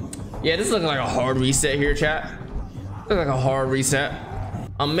 Yeah, this is looking like a hard reset here, chat. Looks like a hard reset.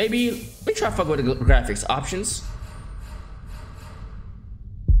 Maybe let me try to fuck with the graphics. Options.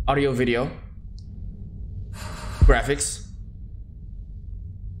 Audio, video. Graphics.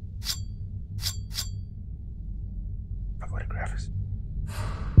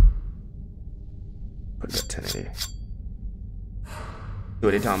 What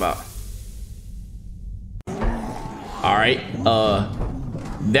are they talking about? All right.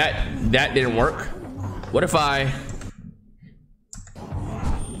 That didn't work. What if I?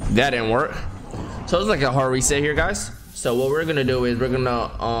 That didn't work. So it's like a hard reset here, guys. So what we're gonna do is we're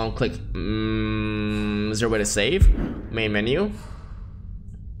gonna click. Is there a way to save? Main menu.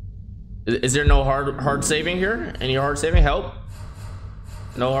 Is there no hard saving here? Any hard saving? Help.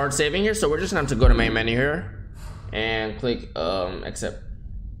 No hard saving here. So we're just gonna have to go to main menu here and click accept.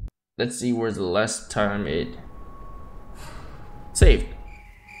 Let's see where's the last time it saved.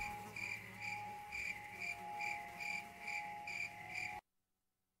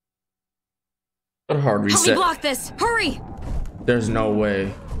 What a hard reset. Help me block this! Hurry! There's no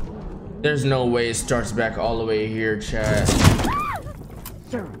way. There's no way it starts back all the way here, chat.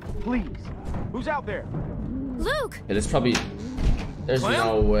 Sarah, please. Who's out there? Luke! It is probably. There's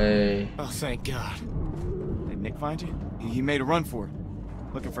no way. Oh, thank God. Did Nick find you? He made a run for it.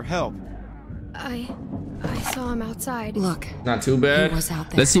 Looking for help. I saw him outside. Look. Not too bad. He was out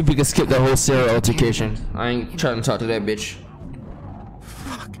there. Let's see if we can skip the whole Sarah altercation. I ain't trying to talk to that bitch.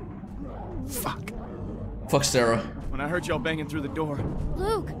 Fuck. Fuck Sarah. When I heard y'all banging through the door,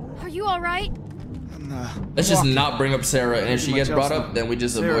 Luke, are you alright? Let's just not bring up Sarah, and if she gets brought up, then we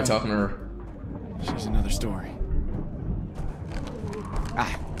just avoid talking to her. She's another story.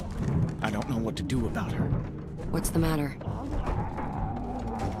 I don't know what to do about her. What's the matter?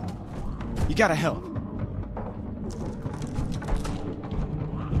 You gotta help.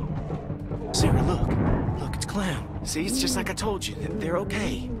 Sarah, look. Look, it's Clem. See, it's just like I told you. They're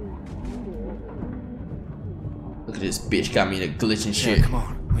okay. Look at this bitch, got me in a glitch and shit. Yeah, come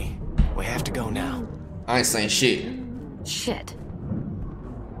on. We have to go now. I ain't saying shit. Shit.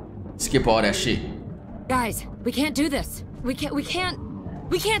 Skip all that shit. Guys, we can't do this. We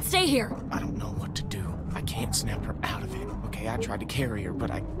can't stay here. I don't know what to do. I can't snap her out of it. Okay, I tried to carry her, but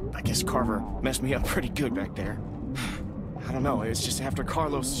I guess Carver messed me up pretty good back there. I don't know, it's just after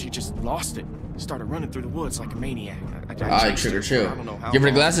Carlos, she just lost it. Started running through the woods like a maniac. Alright, trigger, chill. Give her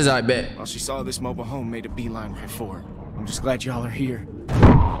the glasses, I bet. Well, she saw this mobile home, made a beeline right for her. I'm just glad y'all are here.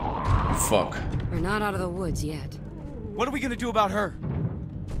 Fuck. We're not out of the woods yet. What are we gonna do about her?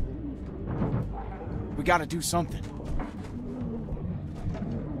 We gotta do something.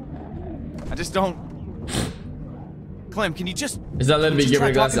 I just don't... Clem, can you just... Is that letting me give her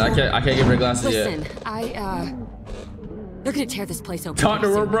the glasses? I can't give her the glasses yet. Listen, they're gonna tear this place open. Talk to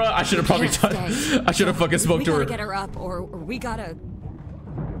her, bro. I should have probably I should have fucking spoke to her. We gotta get her up, or we gotta...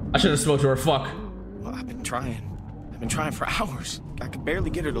 I should have spoke to her. Fuck. Well, I've been trying. I've been trying for hours. I could barely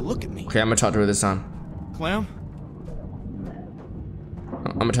get her to look at me. Okay, I'm gonna talk to her this time. Clem?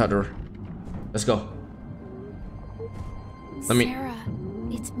 I'm gonna talk to her. Let's go. Sarah,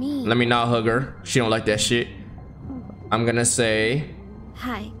 it's me. Let me not hug her. She don't like that shit. I'm gonna say...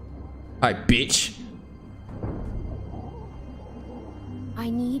 Hi. Hi, bitch. I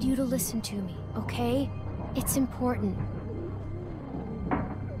need you to listen to me, okay? It's important.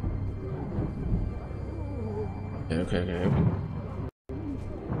 Okay.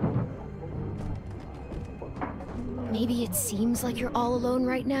 Maybe it seems like you're all alone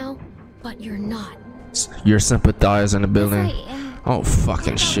right now, but you're not. Your sympathize in the building. Yes, I am. Oh,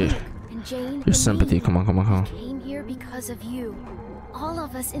 fucking shit. And Jane Your sympathy. Come on. Came here because of you. All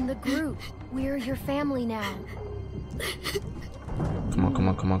of us in the group. We're your family now. Come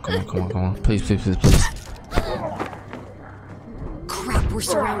on. Please. Crap, we're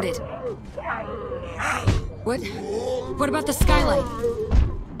surrounded. What about the skylight?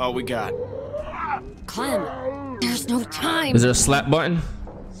 All we got. Clem, there's no time. Is there a slap button?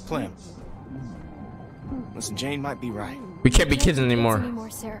 Clem. Listen, Jane might be right. We can't be kids anymore.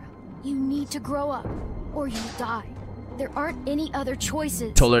 Sarah. You need to grow up, or you'll die. There aren't any other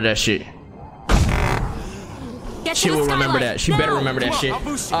choices. Told her that shit. Get She to the will remember skylight. that. She better remember that shit.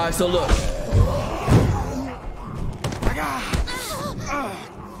 Alright, so look.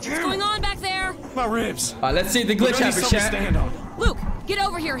 What's going on back there? My ribs. Alright, let's see if the glitch happens, chat. Stand on. Luke, get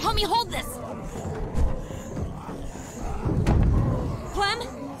over here. Help me hold this. Clem,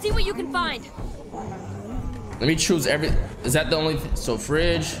 see what you can find. Let me choose every... Is that the only... So,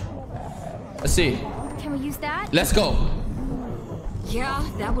 fridge. Let's see. Can we use that? Let's go. Yeah,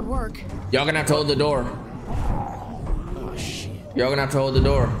 that would work. Y'all gonna have to hold the door. Oh, shit. Y'all gonna have to hold the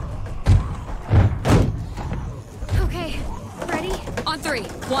door. Okay, ready? On 3.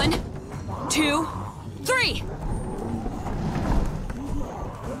 1, 2, 3.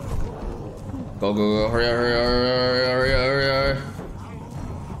 Go. Hurry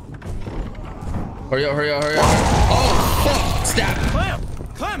up. Oh, fuck. Stop.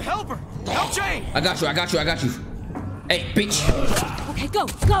 Clem, help her. Help Jane. I got you. Hey, bitch. Okay, go,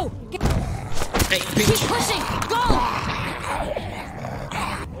 go! Hey, Keep bitch. pushing! Go!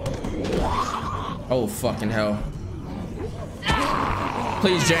 Oh, fucking hell.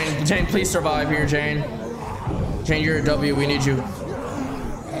 Please, Jane. Jane, please survive here, Jane. Jane, you're a W. We need you.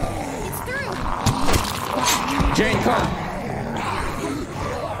 It's through. Jane, come.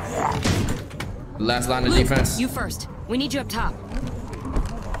 Last line of Luke, defense. you first. We need you up top.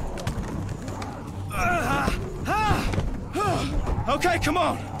 Okay, come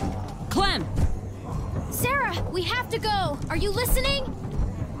on. Clem! Sarah, we have to go. Are you listening?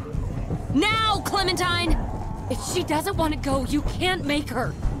 Now, Clementine! If she doesn't want to go, you can't make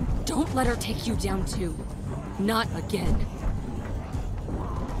her. Don't let her take you down too. Not again.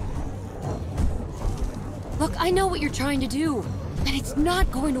 Look, I know what you're trying to do, and it's not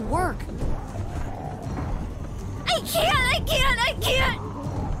going to work. I can't!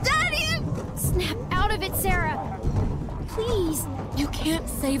 Daddy! Snap out of it, Sarah. Please. You can't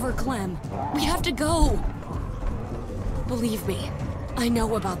save her, Clem. We have to go. Believe me, I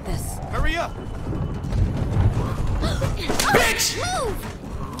know about this. Hurry up. Bitch! Move!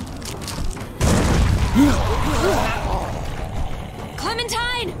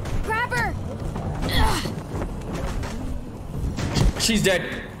 Clementine! Grab her! She's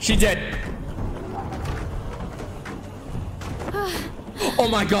dead. She's dead. Oh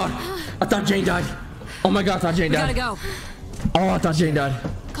my god. I thought Jane died. Oh my god, I thought Jane We died. gotta go. Oh, I thought Jane died.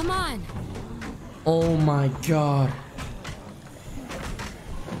 Come on. Oh my god.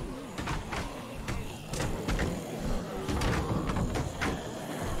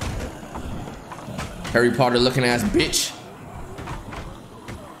 Harry Potter looking ass bitch.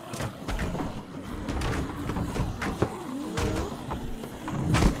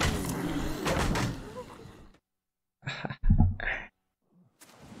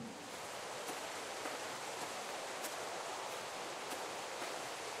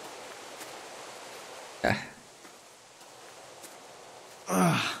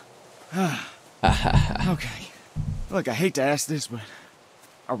 Okay. Look, I hate to ask this, but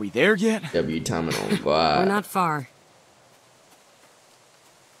are we there yet? W timing on We're vibe. not far.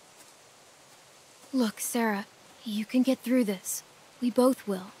 Look, Sarah, you can get through this. We both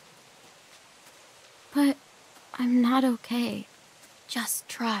will. But I'm not okay. Just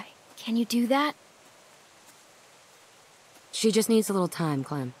try. Can you do that? She just needs a little time,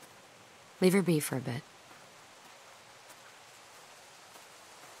 Clem. Leave her be for a bit.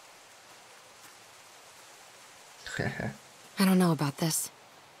 I don't know about this.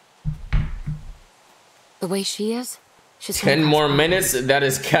 The way she is, she's 10 more minutes? That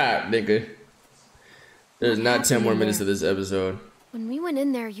is cap, nigga. There's not 10 more minutes of this episode. When we went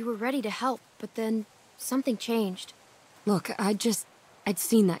in there, you were ready to help, but then something changed. Look, I'd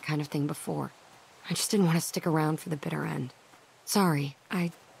seen that kind of thing before. I just didn't want to stick around for the bitter end. Sorry,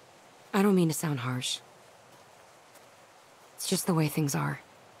 I don't mean to sound harsh. It's just the way things are.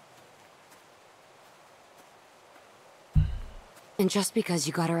 And just because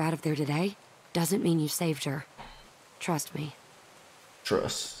you got her out of there today, doesn't mean you saved her. Trust me.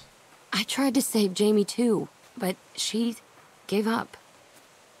 Trust. I tried to save Jamie too, but she gave up.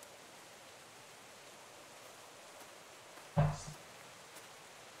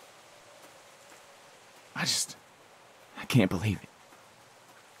 I can't believe it.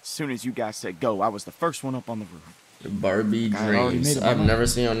 As soon as you guys said go, I was the first one up on the roof. Barbie I already Dreams. made up my I've mind. never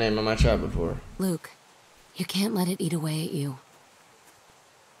seen your name on my chat before. Luke, you can't let it eat away at you.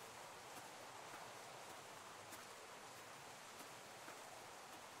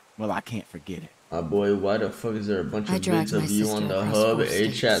 Well, I can't forget it. My boy, why the fuck is there a bunch I of dragged bits of my you sister on the across hub? 4 A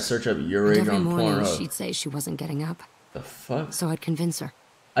chat, states. search up And YourRAGE every on morning Pornhub. she'd say she wasn't getting up, The fuck? so I'd convince her.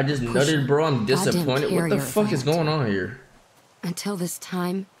 I just push nutted, bro. I'm goddamn disappointed. What the carrier fuck is event. going on here? Until this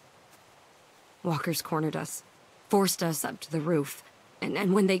time, walkers cornered us, forced us up to the roof.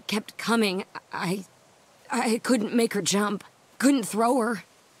 And when they kept coming, I couldn't make her jump, couldn't throw her.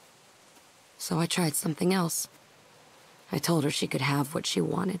 So I tried something else. I told her she could have what she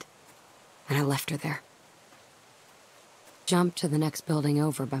wanted, and I left her there. Jumped to the next building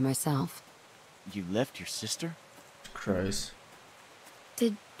over by myself. You left your sister? Christ.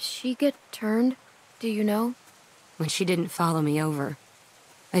 Did she get turned? Do you know? When she didn't follow me over,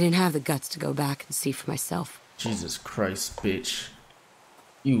 I didn't have the guts to go back and see for myself. Jesus Christ, bitch.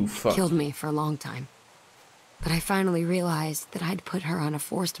 You fuck. Killed me for a long time. But I finally realized that I'd put her on a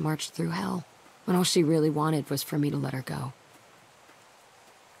forced march through hell, when all she really wanted was for me to let her go.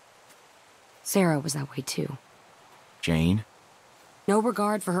 Sarah was that way too. Jane? No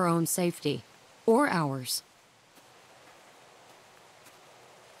regard for her own safety, or ours.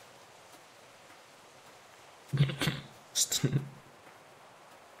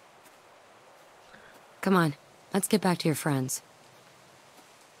 Come on, let's get back to your friends.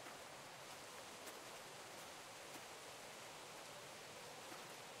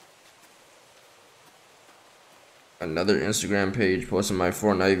 Another Instagram page posting my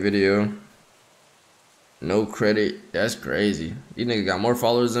Fortnite video. No credit. That's crazy. These niggas got more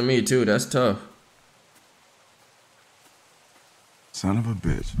followers than me too. That's tough. Son of a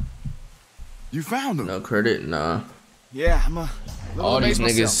bitch. You found him. No credit, nah. Yeah, I'm a little All these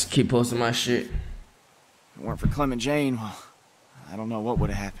amazed niggas myself. keep posting my shit. If it weren't for Clem and Jane, well, I don't know what would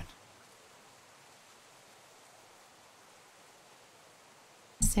have happened.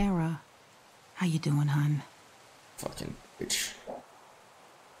 Sarah, how you doing, hon? Fucking bitch.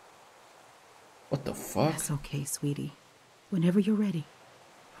 What the fuck? That's okay, sweetie. Whenever you're ready.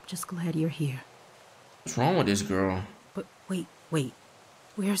 I'm just glad you're here. What's wrong with this girl? But wait.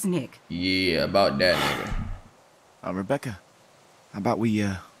 Where's Nick? Yeah, about that nigga. Rebecca, how about we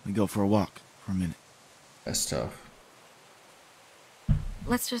go for a walk for a minute? That's tough.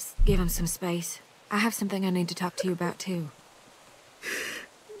 Let's just give him some space. I have something I need to talk to you about, too.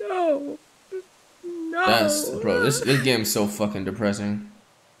 No. Bro, this game's so fucking depressing.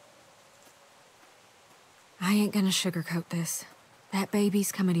 I ain't gonna sugarcoat this. That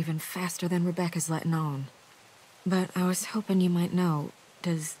baby's coming even faster than Rebecca's letting on. But I was hoping you might know.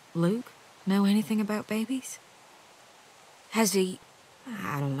 Does Luke know anything about babies? Has he,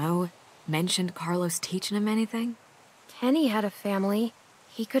 I don't know, mentioned Carlos teaching him anything? Kenny had a family.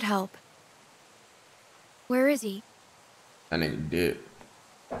 He could help. Where is he? That nigga did.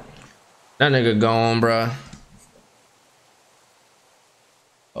 That nigga gone, bruh.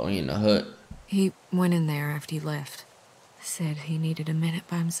 Oh, he in the hut. He went in there after you left. Said he needed a minute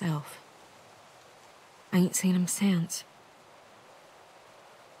by himself. I ain't seen him since.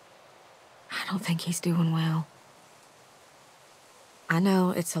 I don't think he's doing well. I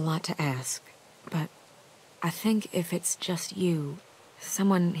know it's a lot to ask, but I think if it's just you,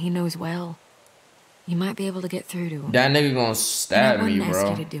 someone he knows well, you might be able to get through to him. That nigga gonna stab me, I wouldn't ask bro.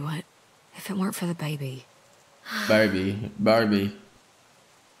 you to do it if it weren't for the baby. Barbie.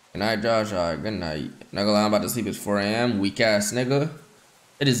 Good night, Josh. Alright, good night. Not gonna lie, I'm about to sleep. It's 4 a.m. Weak ass nigga.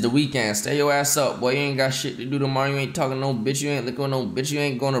 It is the weekend. Stay your ass up, boy. You ain't got shit to do tomorrow. You ain't talking to no bitch. You ain't looking with no bitch. You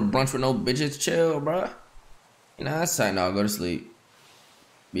ain't going to brunch with no bitches. Chill, bro. You know, that's tight. Now go to sleep.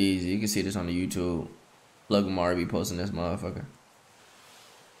 Be easy. You can see this on the YouTube. Plugamari be posting this motherfucker.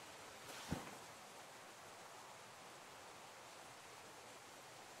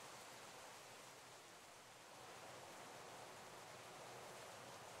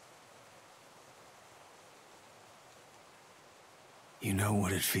 You know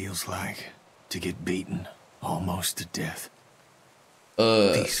what it feels like to get beaten almost to death?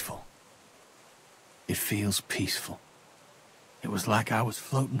 Peaceful. It feels peaceful. It was like I was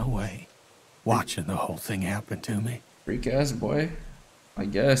floating away, watching the whole thing happen to me. Freak ass boy. I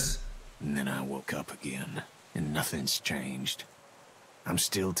guess. And then I woke up again, and nothing's changed. I'm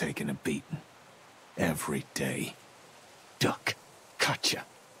still taking a beating. Every day. Duck, Katya,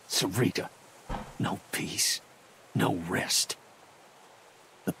 Sarita. No peace. No rest.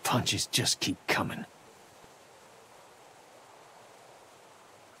 The punches just keep coming.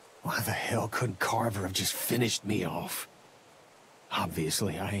 Why the hell couldn't Carver have just finished me off?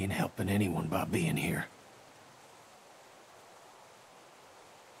 Obviously, I ain't helping anyone by being here.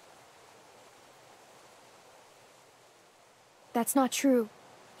 That's not true.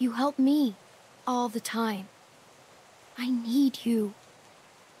 You help me all the time. I need you.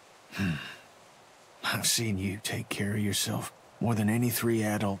 I've seen you take care of yourself more than any 3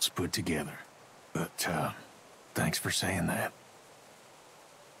 adults put together. But, thanks for saying that.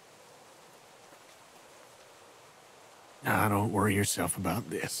 Now, don't worry yourself about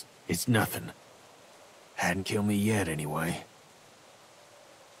this. It's nothing. Hadn't killed me yet, anyway.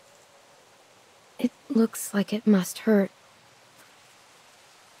 It looks like it must hurt.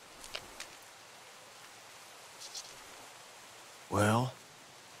 Well?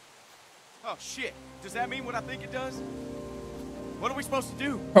 Oh, shit. Does that mean what I think it does? What are we supposed to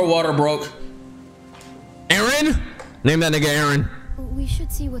do? Her water broke. Aaron? Name that nigga Aaron. We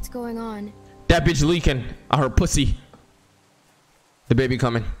should see what's going on. That bitch leaking on her pussy. The baby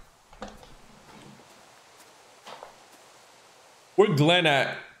coming. Where Glenn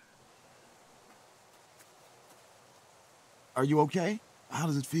at? Are you okay? How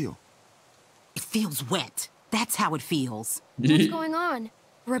does it feel? It feels wet. That's how it feels. What's going on?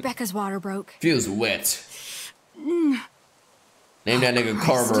 Rebecca's water broke. Feels wet. Name that nigga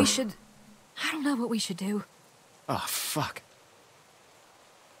Carver. We should... I don't know what we should do. Oh, fuck.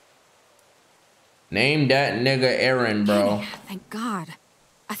 Name that nigga Aaron, bro. Thank God.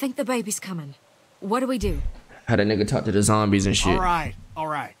 I think the baby's coming. what do we do? Had a nigga talk to the zombies and shit. All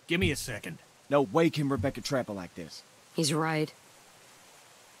right. Give me a second. No way can Rebecca trap her like this. He's right.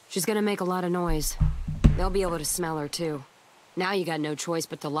 She's gonna make a lot of noise. They'll be able to smell her, too. Now you got no choice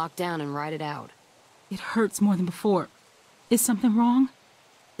but to lock down and ride it out. It hurts more than before. Is something wrong?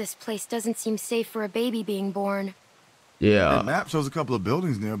 This place doesn't seem safe for a baby being born. Yeah. That map shows a couple of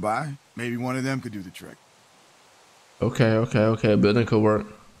buildings nearby. Maybe one of them could do the trick. Okay. Building could work.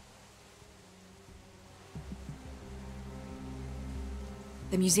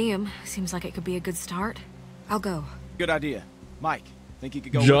 The museum seems like it could be a good start. I'll go. Good idea. Mike, think you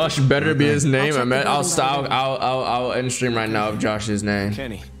could go Josh with better be his name. I'll I'll end stream right now of Josh's name.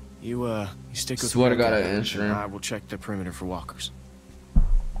 Kenny, you stick with Swear to me, God, okay? I end stream. I will check the perimeter for walkers.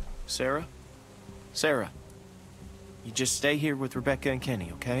 Sarah, you just stay here with Rebecca and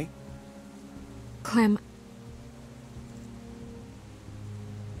Kenny, okay? Clem,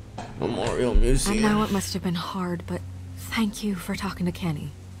 Memorial I Museum. know it must have been hard, but thank you for talking to Kenny.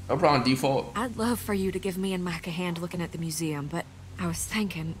 No problem, default. I'd love for you to give me and Mac a hand looking at the museum, but I was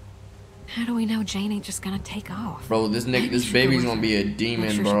thinking, how do we know Jane ain't just gonna take off? Bro, this Maybe this you should baby's go with gonna be a her. Make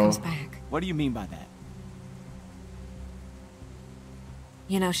demon, sure bro. She comes back. What do you mean by that?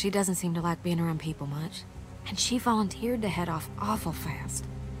 You know, she doesn't seem to like being around people much. And she volunteered to head off awful fast.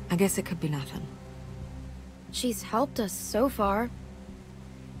 I guess it could be nothing. She's helped us so far.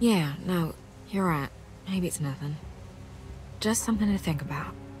 Yeah, no, you're right. Maybe it's nothing. Just something to think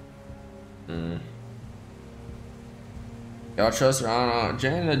about. Y'all trust her? I don't know.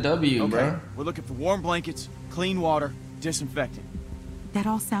 Jane a W, Okay, bro. we're looking for warm blankets, clean water, disinfectant. That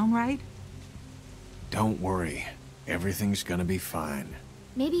all sound right? Don't worry. Everything's gonna be fine.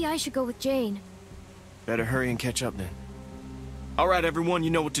 Maybe I should go with Jane. Better hurry and catch up then. All right, everyone, you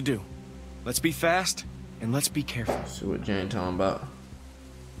know what to do. Let's be fast, and let's be careful. See what Jane talking about.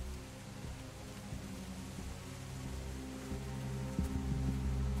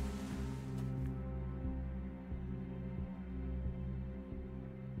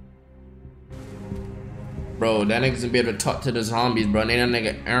 Bro, that nigga's gonna be able to talk to the zombies, bro. Name that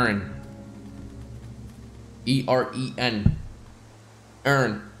nigga Aaron. E-R-E-N.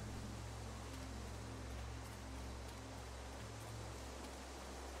 Aaron.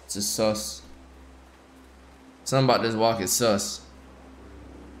 It's a sus. Something about this walk is sus.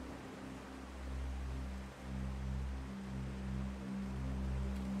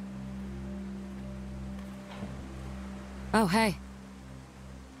 Oh, hey.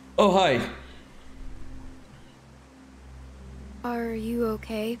 Oh, hi. Are you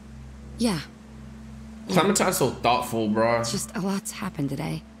okay? Yeah, Clementine's so thoughtful, bro. it's just a lot's happened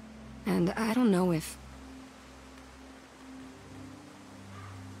today. And I don't know if...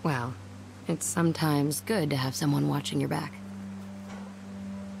 Well, it's sometimes good to have someone watching your back.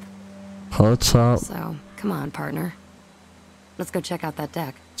 What's up? So, come on, partner. Let's go check out that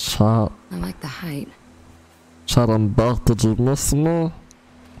deck. Chat. I like the height. Chat, I'm back. Did you miss me?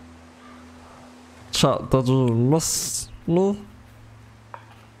 Chat, did you miss me?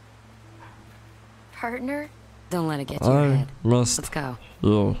 Partner? Don't let it get to your I head. missed Let's go.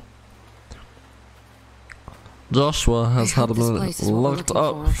 you. Joshua has I hope had this me place is what we're locked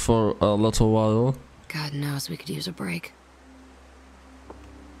looking up for a little while, God knows we could use a break.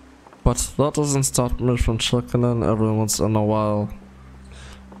 but that doesn't stop me from checking in every once in a while.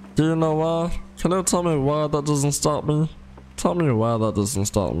 Do you know why? Can you tell me why that doesn't stop me? Tell me why that doesn't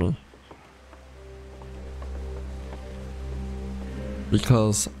stop me.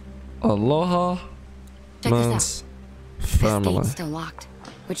 Because aloha Check this means out. family. This gate's still locked,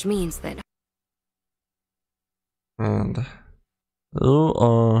 which means that... And you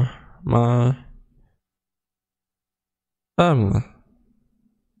are my family.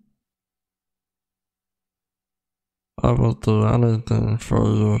 I will do anything for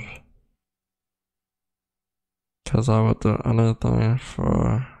you. 'Cause I would do anything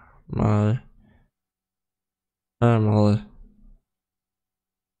for my family.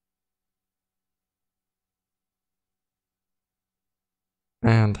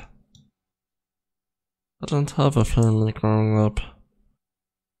 And I didn't have a family growing up.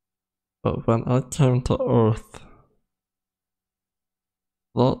 But when I came to Earth,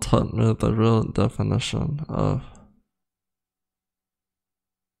 that taught me the real definition of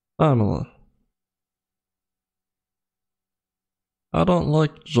family. I don't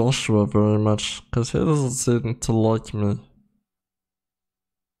like Joshua very much, 'cause he doesn't seem to like me.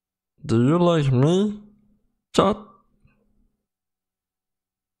 Do you like me, chat?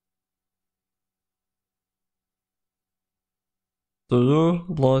 Do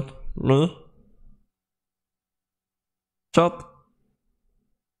you like me, chat?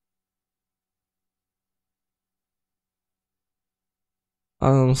 I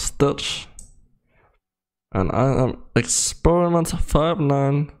am Stitch, and I am experiment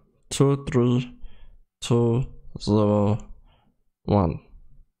 5923201.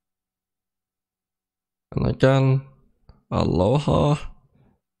 And again, aloha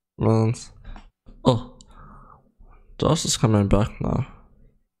means, oh, Josh is coming back now.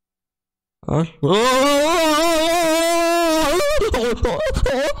 Huh?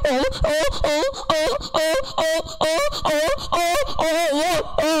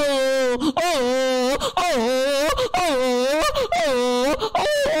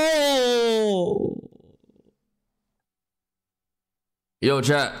 Yo,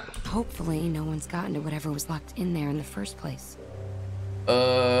 chat. Hopefully, no one's gotten to whatever was locked in there in the first place.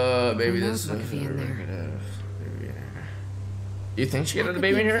 Maybe this What could be in there? You think she got That the could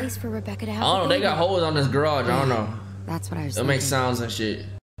baby be in a here? place for Rebecca to have I don't know. the They got baby. holes on this garage. I don't know. That's what I was It'll thinking. make sounds and shit.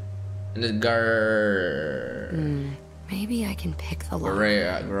 In this garage. Maybe I can pick the lock.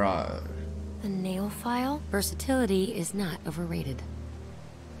 Garage. The nail file? Versatility is not overrated.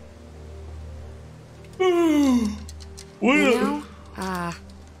 It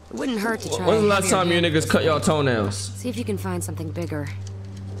wouldn't hurt to try. When's the last heavier time you hand niggas cut y'all toenails? See if you can find something bigger.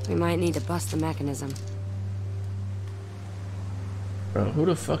 We might need to bust the mechanism. Bro, who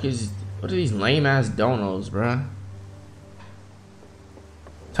the fuck is... What are these lame ass donos, bro?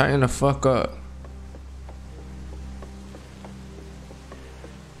 Tighten the fuck up.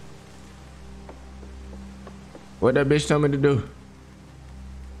 What that bitch tell me to do?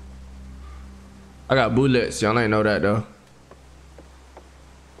 I got bullets. Y'all ain't know that though.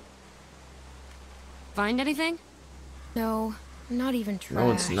 Find anything? No, not even trash.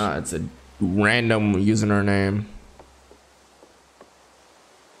 No, it's not. It's a random username.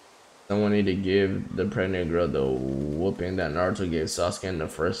 Someone need to give the pregnant girl the whooping that Naruto gave Sasuke in the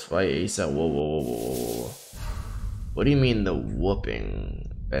first fight. ASAP. Whoa. What do you mean the whooping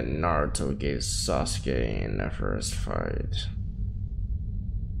that Naruto gave Sasuke in the first fight?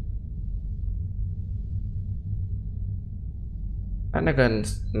 That nigga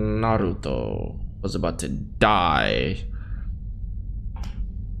Naruto was about to die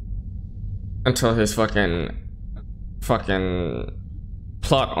until his fucking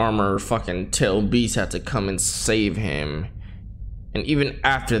plot armor fucking tail beast had to come and save him, and even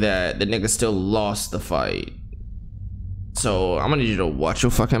after that the nigga still lost the fight. So I'm gonna need you to watch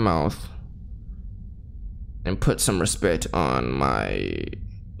your fucking mouth and put some respect on my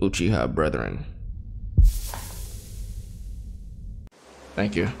Uchiha brethren.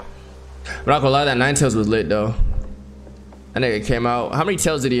 Thank you. But not gonna lie, that Nine Tails was lit though. That nigga came out. How many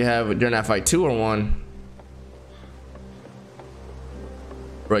tails did he have during that fight? 2 or 1?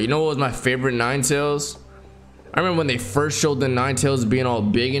 Bro, you know what was my favorite Nine Tails? I remember when they first showed the Nine Tails being all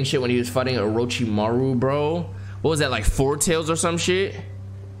big and shit when he was fighting Orochimaru, bro. What was that, like 4 tails or some shit?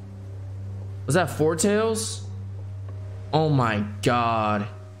 Was that 4 tails? Oh my god.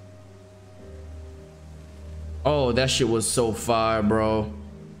 Oh, that shit was so fire, bro.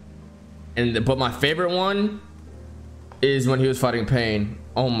 But my favorite one is when he was fighting Pain.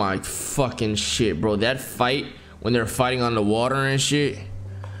 Oh my fucking shit, bro. That fight when they're fighting on the water and shit.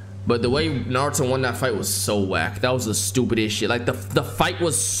 But the way Naruto won that fight was so whack. That was the stupidest shit. Like the fight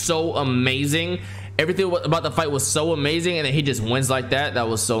was so amazing. Everything about the fight was so amazing, and then he just wins like that. That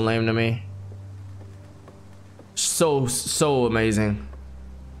was so lame to me. So amazing.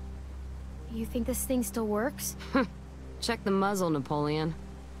 You think this thing still works? Check the muzzle, Napoleon.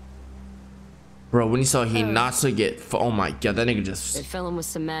 Bro, when you saw Hinata get, oh my god, that nigga just... They fill them with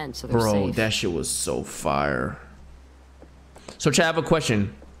cement, so they're Bro, safe. that shit was so fire. So, chat, I have a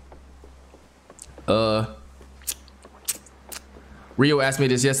question. Rio asked me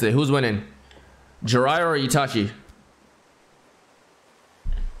this yesterday. Who's winning? Jiraiya or Itachi?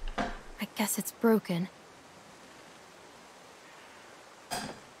 I guess it's broken.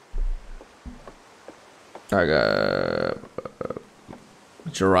 I got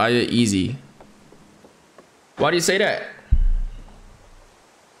Jiraiya easy. Why do you say that?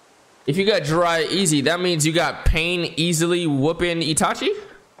 If you got Jiraiya easy, that means you got Pain easily whooping Itachi?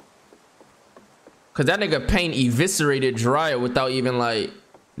 Cause that nigga Pain eviscerated Jiraiya without even like,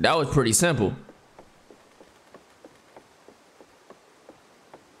 that was pretty simple.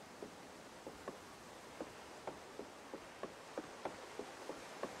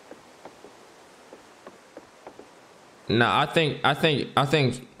 Nah, I think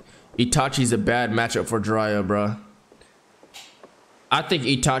Itachi's a bad matchup for Jiraiya, bro. I think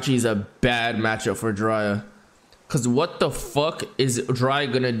Itachi's a bad matchup for Jiraiya. Cause what the fuck is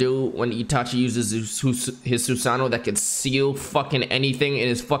Jiraiya gonna do when Itachi uses his Susanoo that can seal fucking anything, and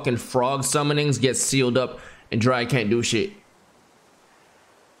his fucking frog summonings get sealed up and Jiraiya can't do shit?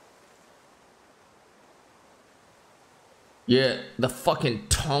 Yeah, the fucking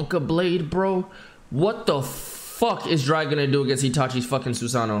Tonka blade, bro. What the fuck is Dry gonna do against Itachi's fucking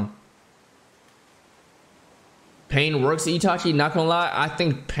Susanoo? Pain works Itachi, not gonna lie. I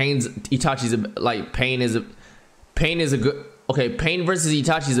think Pain is a good. Okay, Pain versus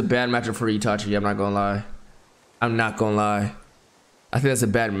Itachi is a bad matchup for Itachi. I'm not gonna lie. I'm not gonna lie. I think that's a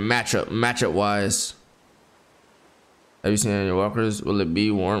bad matchup wise. Have you seen any walkers? Will it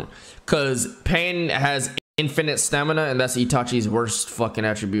be warm? Cause Pain has infinite stamina, and that's Itachi's worst fucking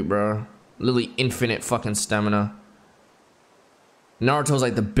attribute, bro. Literally infinite fucking stamina. Naruto's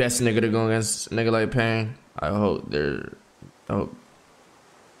like the best nigga to go against a nigga like Pain. I hope they're.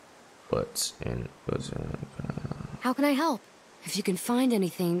 What's in? How can I help? If you can find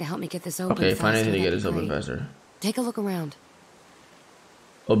anything to help me get this open. Okay, find anything to get this this open faster. Take a look around.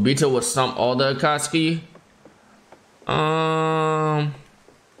 Obito will stomp all the Akatsuki.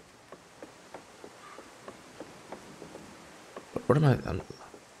 What am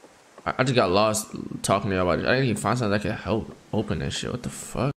I just got lost talking to you about it. I didn't even find something that could help open this shit. What the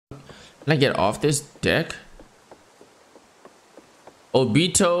fuck? Can I get off this deck?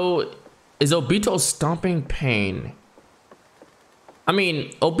 Obito, is Obito stomping Pain? I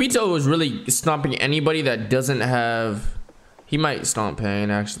mean, Obito is really stomping anybody that doesn't have. He might stomp Pain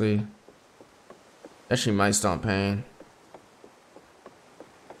actually. Actually might stomp Pain.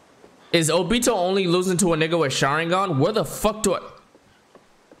 Is Obito only losing to a nigga with Sharingan? Where the fuck do I?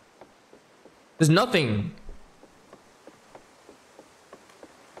 There's nothing.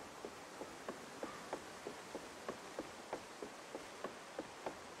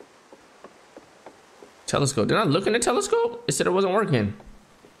 Telescope. Did I look in the telescope? It said it wasn't working.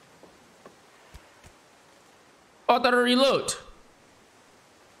 Oh, I thought I already looked.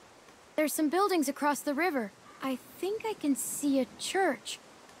 There's some buildings across the river. I think I can see a church.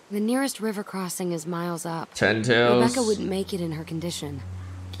 The nearest river crossing is miles up. Telltales. Rebecca wouldn't make it in her condition.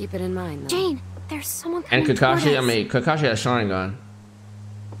 Keep it in mind, though. Jane, there's someone coming And Kakashi, toward us. I mean, Kakashi has Sharingan.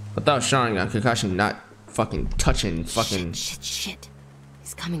 Without Sharingan, Kakashi not fucking touching fucking. Shit.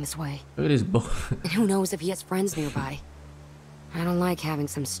 He's coming this way. Look at his boy. And who knows if he has friends nearby. I don't like having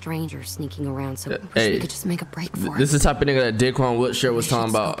some stranger sneaking around, so we could just make a break for it. This is the type of nigga that Daquan Woodshare was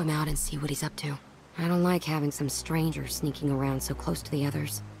talking about. Scope him out and see what he's up to. I don't like having some stranger sneaking around so close to the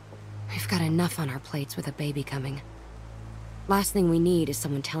others. We've got enough on our plates with a baby coming. Last thing we need is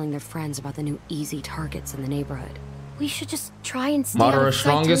someone telling their friends about the new easy targets in the neighborhood. We should just try and stay out Madara of sight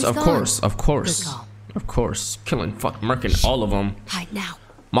till strongest? he's Of gone. course, of course. Good call. Of course. Killing, murking all of them. Hide now.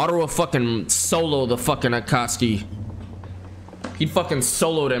 Madara will fucking solo the fucking Akatsuki. He'd fucking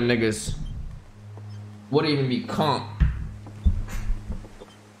solo them niggas. Wouldn't even be comp.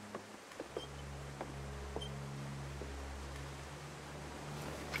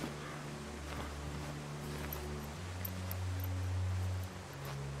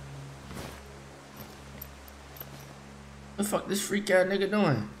 What the fuck this freak ass nigga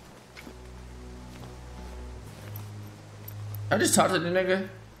doing? I just talked to the nigga.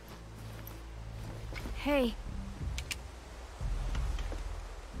 Hey.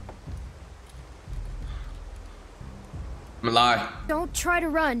 I'm gonna lie. Don't try to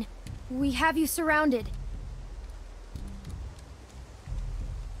run. We have you surrounded.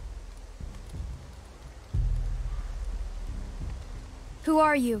 Who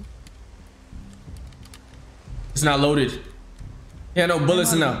are you? It's not loaded. Yeah, no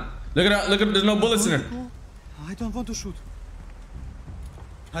bullets in there. Look at that. Look at. There's no bullets in there. I don't want to shoot.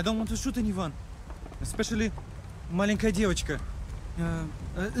 I don't want to shoot anyone, especially маленькая девочка,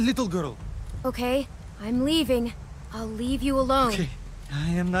 little girl. Okay, I'm leaving. I'll leave you alone. Okay,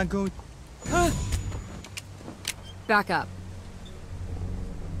 I am not going. Back up.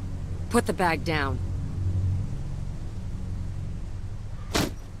 Put the bag down.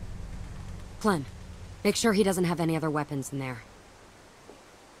 Clem, make sure he doesn't have any other weapons in there.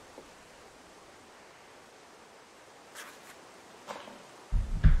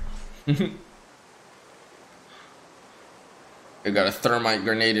 They got a thermite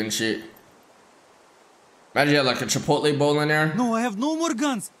grenade and shit. Imagine you had like a Chipotle bowl in there. No, I have no more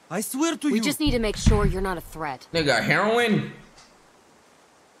guns. I swear to you. We just need to make sure you're not a threat. They got heroin.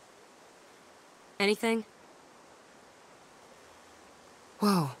 Anything?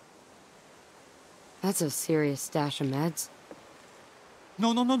 Whoa. That's a serious stash of meds.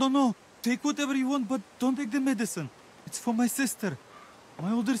 No. Take whatever you want, but don't take the medicine. It's for my sister.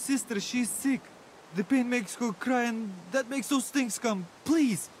 My older sister, she's sick. The pain makes her cry and that makes those things come.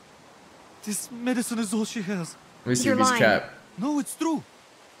 Please. This medicine is all she has. Let me see You're if he's lying. cap. No, it's true.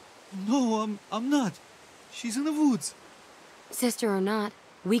 No, I'm not. She's in the woods. Sister or not,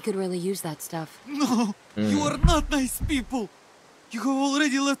 We could really use that stuff. No, you are not nice people. You have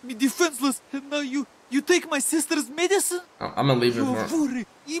already left me defenseless, and now you take my sister's medicine? I'm gonna leave it for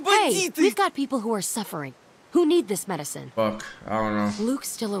Hey, we've got people who are suffering, who need this medicine. Fuck, I don't know. Luke's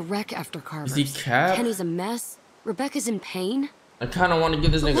still a wreck after Carver. Is he capped? Kenny's a mess. Rebecca's in pain. I kind of want to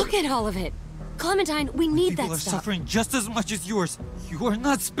give this nigga. Look at all of it. Clementine, we need that People are stuff. suffering just as much as yours. You are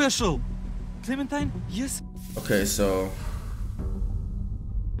not special. Clementine, yes? Okay, so.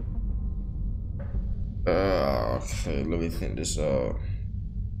 Okay, let me think this out.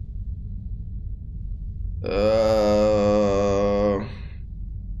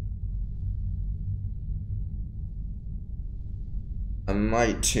 I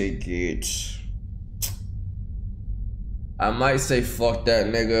might take it. I might say fuck that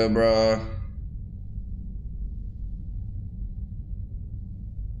nigga, bruh.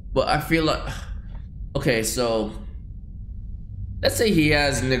 But I feel like, okay, so let's say he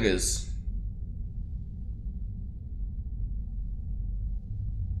has niggas.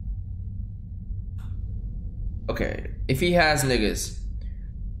 Okay, if he has niggas,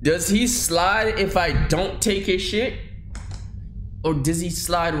 does he slide if I don't take his shit? Or does he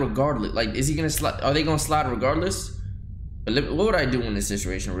slide regardless? Like, is he gonna slide? Are they gonna slide regardless? What would I do in this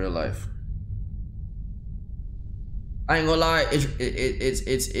situation in real life? I ain't gonna lie, it's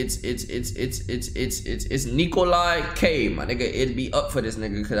Nikolai K, my nigga. It'd be up for this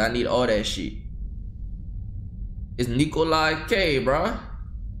nigga because I need all that shit. It's Nikolai K, bruh.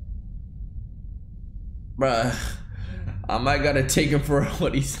 Bruh, I might gotta take him for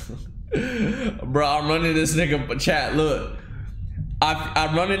what he's. Bruh, I'm running this nigga chat. Look,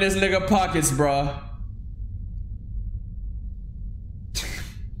 I'm running this nigga pockets, bruh.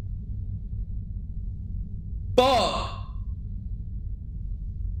 Fuck.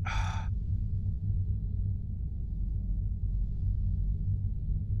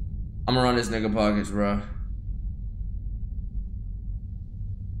 I'm gonna run this nigga pockets, bruh.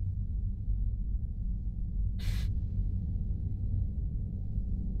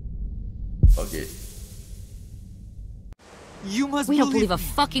 Fuck it. You must We don't believe a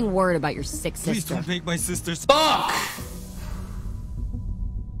fucking word about your sick sister. Please don't make my sister's. Fuck!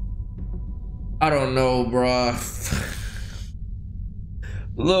 I don't know, bruh.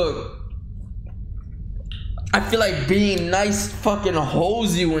 Look, I feel like being nice fucking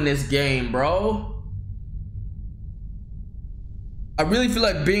hoes you in this game, bro. I really feel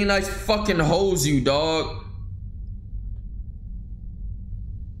like being nice fucking hoes you, dog.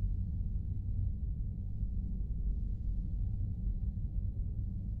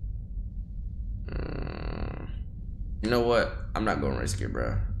 You know what? I'm not gonna risk it,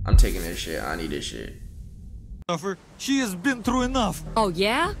 bro. I'm taking this shit. I need this shit. She has been through enough. Oh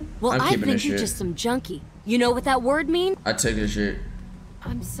yeah? Well, I think you're just some junkie. You know what that word means? I take this shit.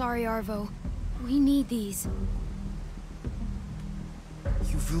 I'm sorry, Arvo. We need these.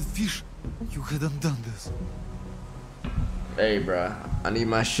 You will fish. You hadn't done this. Hey, bro. I need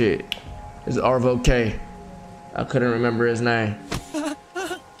my shit. It's Arvo K. I couldn't remember his name.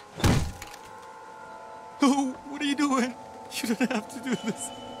 Oh, what are you doing? You don't have to do this.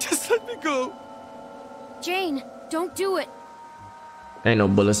 Just let me go. Jane, don't do it. Ain't no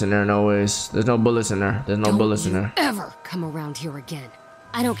bullets in there, no ways. There's no bullets in there. There's no bullets in there. Ever come around here again?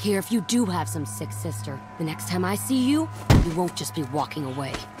 I don't care if you do have some sick sister. The next time I see you, you won't just be walking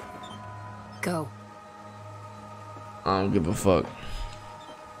away. Go. I don't give a fuck.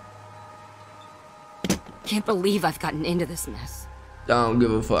 Can't believe I've gotten into this mess. I don't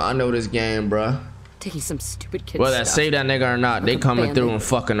give a fuck. I know this game, bruh. Taking some stupid kid Whether I stuff. save that nigga or not, they coming through and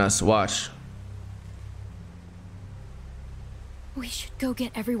fucking us. Watch. We should go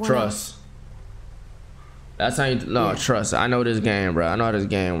get everyone Trust. else. That's how you. No, trust. I know this game, bro. I know how this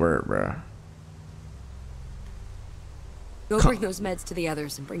game work, bro. Go bring those meds to the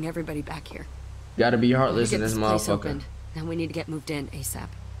others and bring everybody back here. Gotta be heartless in this place motherfucker. opened. Now we need to get moved in ASAP.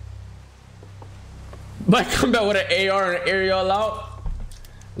 But come back with an AR and air y'all out?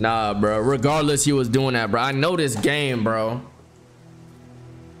 Nah, bro. Regardless, he was doing that, bro. I know this game, bro.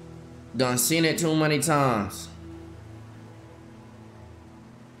 Done seen it too many times.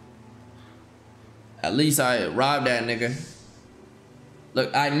 At least I robbed that nigga.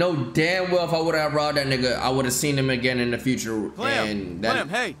 Look, I know damn well if I would have robbed that nigga, I would have seen him again in the future. Clem,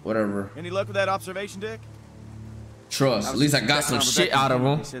 hey. Whatever. Any luck with that observation deck? Trust. At least I got some shit out of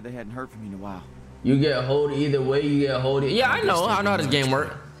him. They said they hadn't heard from you in a while. You get hold either way. You get hold. Yeah, I know how this game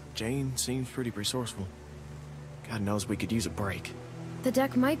works. Jane seems pretty resourceful. God knows we could use a break. The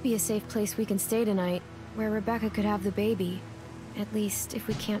deck might be a safe place we can stay tonight, where Rebecca could have the baby. At least, if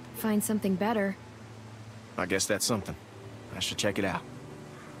we can't find something better. I guess that's something. I should check it out.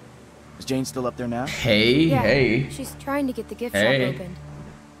 Is Jane still up there now? Hey, Yeah, hey. she's trying to get the gift Hey. shop opened.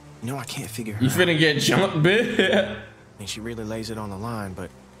 You know, I can't figure her You finna out. get jumped, bitch. I mean, she really lays it on the line,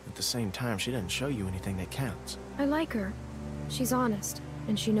 but at the same time, she doesn't show you anything that counts. I like her. She's honest,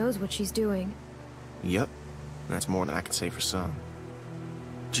 and she knows what she's doing. Yep. That's more than I can say for some.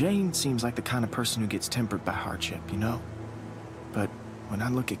 Jane seems like the kind of person who gets tempered by hardship, you know? But when I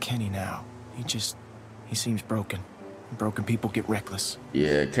look at Kenny now, he seems broken. Broken people get reckless.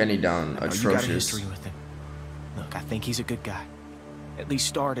 Yeah, Kenny down I know you got a atrocious. history with him. Look, I think he's a good guy. At least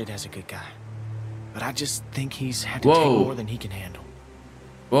started as a good guy. But I just think he's had to take Whoa. more than he can handle.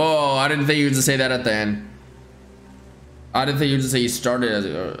 Whoa, I didn't think you were to say that at the end. I didn't think you were to say he started as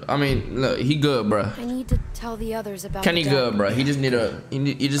a, I mean, look, he good, bruh. I need to tell the others about Kenny the good, dog. bruh. He just need a,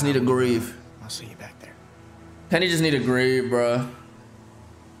 he just need to grieve. I'll see you back there. Kenny just need to grieve, bruh.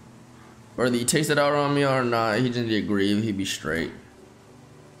 Whether he takes it out on me or not, he just need to grieve. He be straight.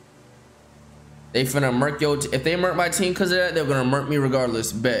 They finna murk your, if they murk my team because of that, they're gonna murk me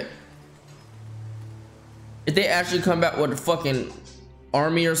regardless, bet. If they actually come back with a fucking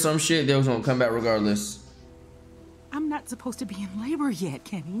army or some shit, they was gonna come back regardless. I'm not supposed to be in labor yet,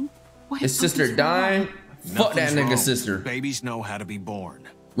 Kenny. What His if sister something's dying? wrong? Fuck that Nothing's nigga's wrong. sister. Babies know how to be born.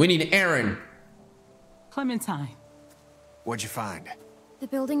 We need Aaron. Clementine. What'd you find? The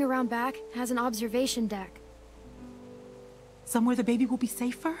building around back has an observation deck. Somewhere the baby will be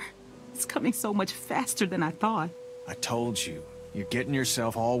safer? It's coming so much faster than I thought. I told you. You're getting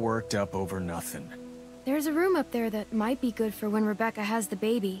yourself all worked up over nothing. There's a room up there that might be good for when Rebecca has the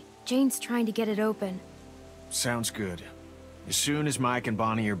baby. Jane's trying to get it open. Sounds good. As soon as Mike and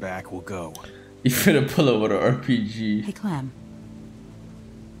Bonnie are back, we'll go. You finna pull up with an RPG. Hey, Clem.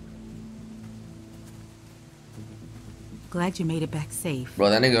 Glad you made it back safe.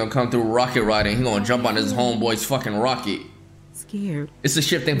 Bro, that nigga gonna come through rocket riding. He gonna jump on his homeboy's fucking rocket. Scared. It's a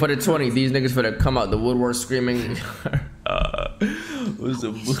shifting for the 20. These niggas finna come out the woodwork screaming. What's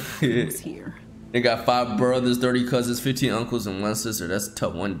the bullshit? Here. They got 5 brothers, 30 cousins, 15 uncles, and 1 sister. That's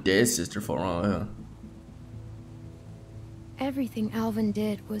tough. 1 dead sister for around here. Everything Alvin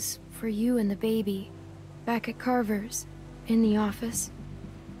did was for you and the baby. Back at Carver's, in the office.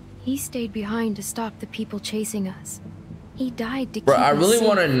 He stayed behind to stop the people chasing us. He died to Bro, keep I us really safe.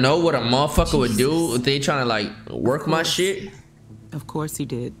 want to know what a motherfucker would do if they trying to like work my shit. Of course he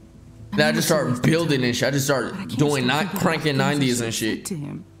did. Then I just start building and shit. I just start doing not cranking 90s and shit. To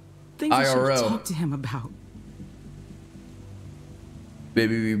him. Things I should IRL. talk to him about.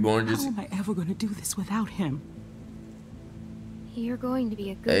 Baby reborn How just. am I ever going to do this without him? You're going to be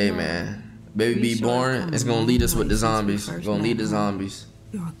a good Hey man. man, baby be born. It's gonna lead us with the zombies. It's gonna lead the zombies.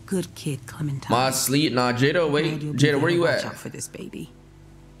 You're a good kid, Clementine. My sleep. Nah, Jada. Wait, Jada, where you Watch out at? for this baby.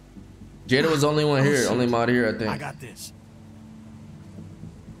 Jada was the only one here, only mod here, I I think. got this.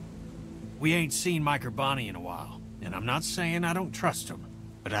 We ain't seen Mike or Bonnie in a while, and I'm not saying I don't trust them,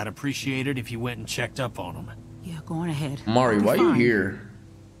 but I'd appreciate it if you went and checked up on them. Yeah, go on ahead. Mari, I'll be why you fine. here?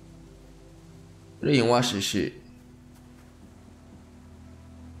 You didn't even watch this shit.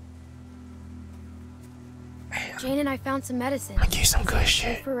 Jane and I found some medicine. I gave some Is good it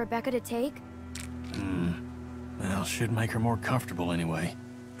shit. good for Rebecca to take? Well, should make her more comfortable anyway.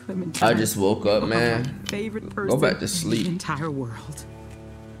 Clementine. I just woke up, man. My favorite person Go back to in sleep. the entire world.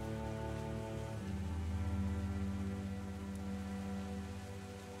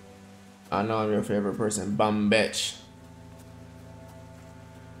 I know I'm your favorite person, bum bitch.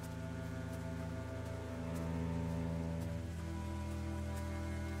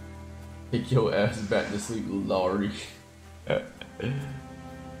 Take your ass back to sleep, Laurie.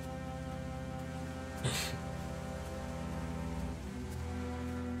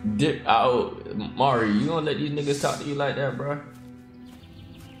 Dip out, Mari. You gonna let these niggas talk to you like that, bro?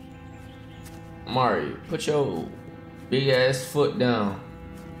 Mari, put your big ass foot down.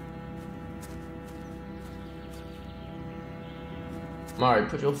 Mari,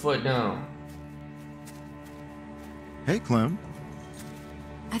 put your foot down. Hey, Clem.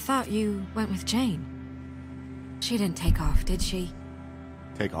 I thought you went with Jane. She didn't take off, did she?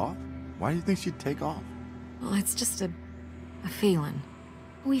 Take off? Why do you think she'd take off? Well, it's just a feeling.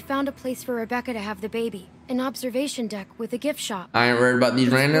 We found a place for Rebecca to have the baby. An observation deck with a gift shop. I ain't worried about these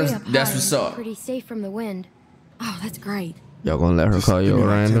It's way randoms. up That's high what's and up. Pretty safe from the wind. Oh, that's great. Y'all gonna let her Just call you give me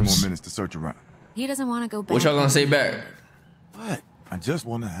like 10 more randoms? minutes to search around. He doesn't want to go back. What y'all gonna say back? What? I just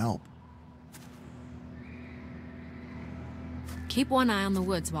want to help. Keep one eye on the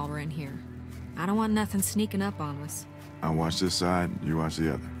woods while we're in here. I don't want nothing sneaking up on us. I watch this side, you watch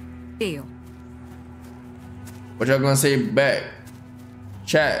the other. Deal. What y'all gonna say back?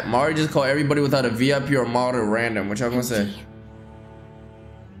 Chat, Mari just called everybody without a VIP or mod or random. What y'all gonna say?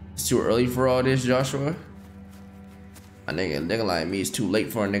 It's too early for all this, Joshua. A nigga like me, it's too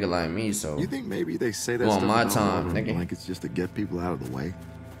late for a nigga like me, so. You think maybe they say that on stuff my about time, water nigga. blankets just to get people out of the way?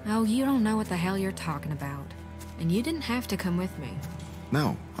 Oh, you don't know what the hell you're talking about. And you didn't have to come with me.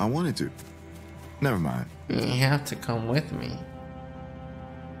 No, I wanted to. Never mind. You didn't have to come with me.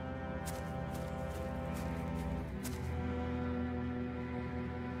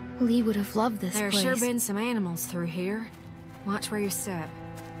 Lee would have loved this There's place. sure been some animals through here. Watch where you step.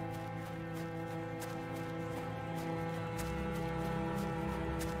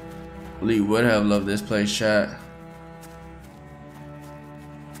 Lee would have loved this place, chat.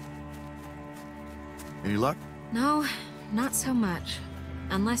 Any luck? No, not so much.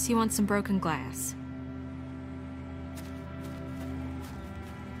 Unless you want some broken glass.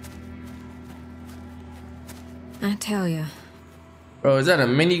 I tell ya. Bro, is that a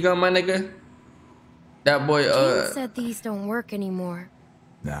minigun, my nigga? That boy, Jane said these don't work anymore.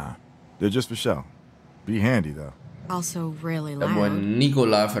 Nah, they're just for show. Be handy, though. Also really that boy loud.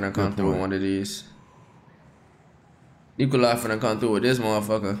 Nikolai finna come through with one of these. Nikolai finna come through with this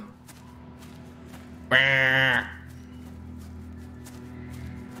motherfucker.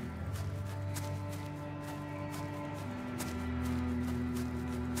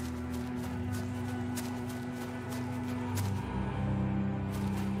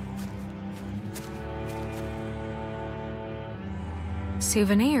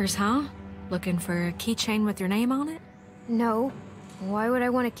 Souvenirs, huh? Looking for a keychain with your name on it? No. Why would I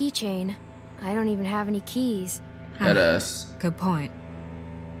want a keychain? I don't even have any keys. That ass. Good point.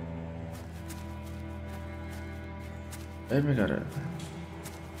 Baby got it.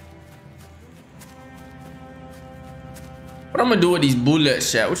 What I'm gonna do with these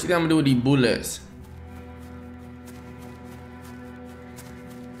bullets, chat? What you think I'm gonna do with these bullets?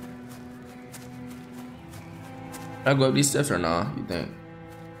 I go up these steps or nah? You think?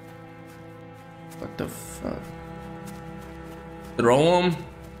 What the fuck? Throw them?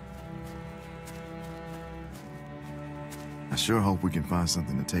 I sure hope we can find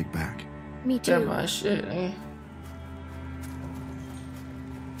something to take back. Me too. That my shit, eh?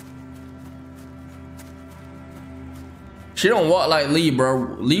 She don't walk like Lee,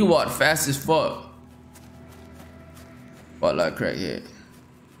 bro. Lee walk fast as fuck. Walk like crackhead.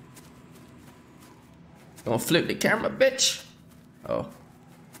 Gonna flip the camera, bitch. Oh.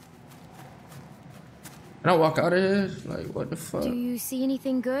 Can I walk out of here? Like, what the fuck? Do you see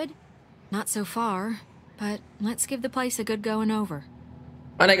anything good? Not so far, but let's give the place a good going over.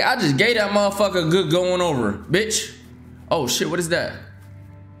 My nigga, I just gave that motherfucker a good going over, bitch. Oh shit, what is that?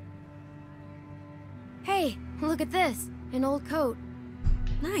 Hey, look at this. An old coat.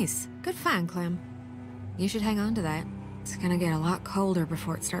 Nice. Good find, Clem. You should hang on to that. It's gonna get a lot colder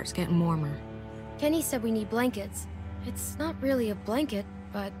before it starts getting warmer. Kenny said we need blankets. It's not really a blanket,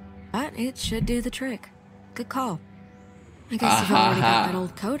 but it should do the trick. Good call. I guess you've already got that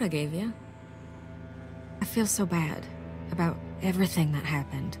old coat I gave you. I feel so bad about everything that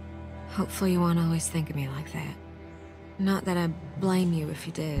happened. Hopefully you won't always think of me like that. Not that I blame you if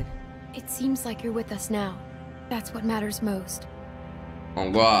you did. it seems like you're with us now. That's what matters most.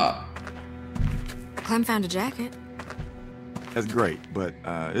 On God. Clem found a jacket. That's great, but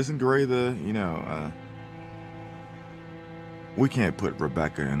isn't Gray the, we can't put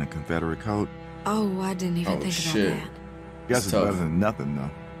Rebecca in a Confederate coat. Oh, I didn't even think about that. Guess it's better than nothing,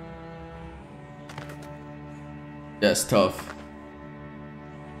 though. That's tough.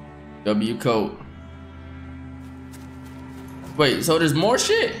 W coat. Wait, so there's more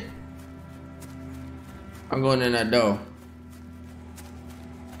shit? I'm going in that door.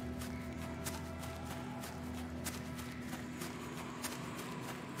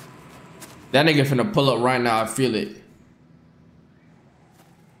 That nigga finna pull up right now, I feel it.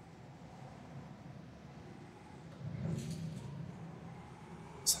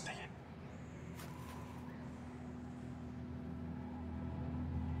 Something.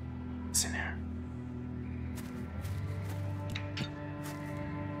 What's in there?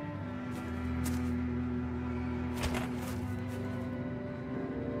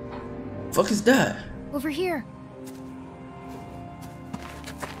 Fuck is that? Over here.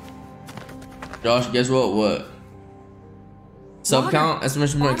 Josh, guess what? What? Sub count?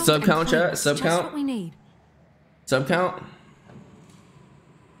 Estimation point. Sub count, chat? Sub count? Just what we need. Sub count?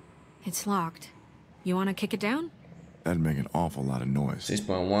 It's locked. You want to kick it down? That'd make an awful lot of noise.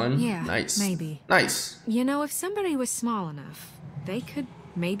 6.1? Yeah, Nice. maybe. Nice. You know, if somebody was small enough, they could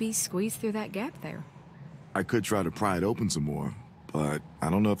maybe squeeze through that gap there. I could try to pry it open some more, but I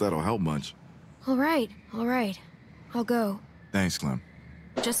don't know if that'll help much. All right. I'll go. Thanks, Clem.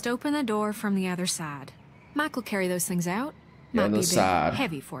 Just open the door from the other side. Mike will carry those things out. Might other be a bit side.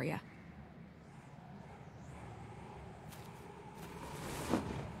 heavy for you.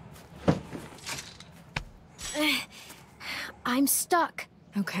 I'm stuck.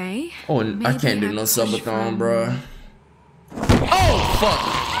 Okay. Oh, and I can't do no subathon, bruh. Oh, fuck.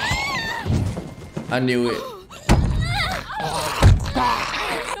 I knew it.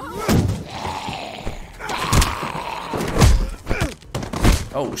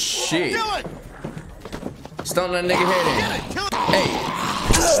 Oh, shit. Stomp that nigga head in. Hey.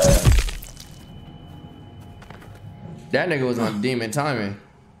 That nigga was on demon timing.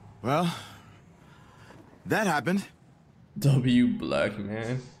 Well, that happened. W Black,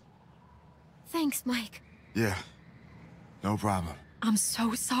 man. Thanks, Mike. Yeah, no problem. I'm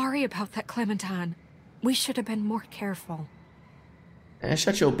so sorry about that, Clementine. We should have been more careful. Man,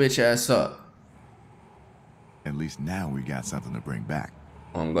 shut your bitch ass up. At least now we got something to bring back.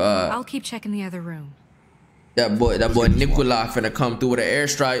 Oh, God. I'll keep checking the other room. That boy Nikolai finna come through with an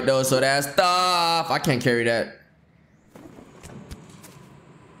airstrike, though, so that's tough. I can't carry that.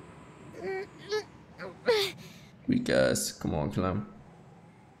 Weak ass. Come on, Clem.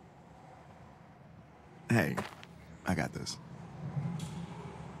 Hey, I got this.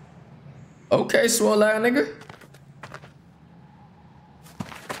 Okay, swole ass nigga.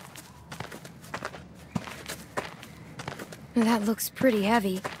 That looks pretty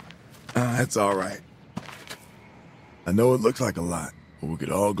heavy. It's all right. I know it looks like a lot, but we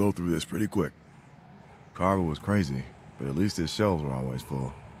could all go through this pretty quick. Carver was crazy, but at least his shelves were always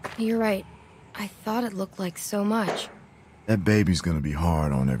full. You're right. I thought it looked like so much. That baby's gonna be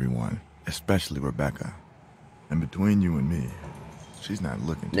hard on everyone, especially Rebecca. And between you and me, she's not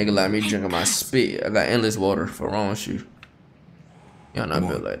looking. Nigga like me drinking my spit. I got endless water for wrong with you. Y'all not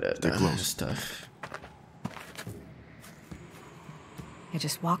built like that. Stay close. It's tough. It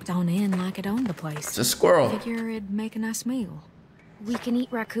just walked on in like it owned the place. It's a squirrel. Figure it'd make a nice meal. We can eat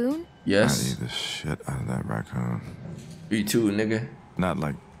raccoon? Yes. I'd eat the shit out of that raccoon. Me too, nigga. Not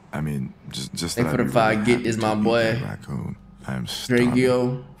like, I mean, just Think that for the I'd be five really get happy is to my eat boy. that raccoon. I am starving.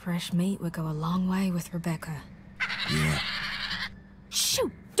 Dragio. Fresh meat would go a long way with Rebecca. Yeah.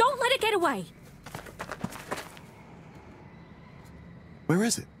 Shoot! Don't let it get away! Where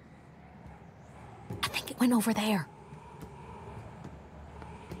is it? I think it went over there.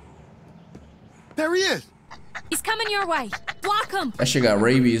 There he is! He's coming your way. Block him! That shit got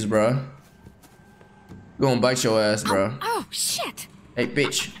rabies, bro. Gonna bite your ass, bro. Oh, shit! Hey,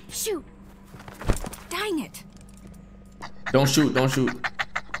 bitch. Shoot! Dang it! Don't shoot, don't shoot.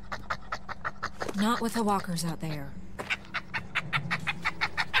 Not with the walkers out there.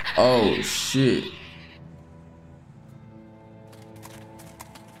 Oh, shit.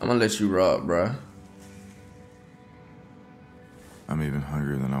 I'm gonna let you rob, bro. I'm even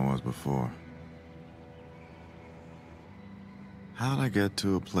hungrier than I was before. How'd I get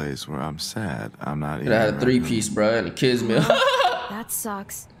to a place where I'm sad I'm not eating? I had a 3-piece, bro, and a kid's meal. That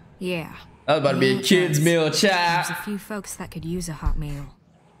sucks. Yeah. That was about to be a kid's meal, child. There's a few folks that could use a hot meal.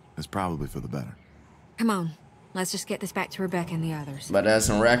 It's probably for the better. Come on. Let's just get this back to Rebecca and the others. About to have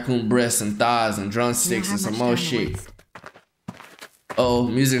some raccoon breasts and thighs and drumsticks and some more shit. Oh,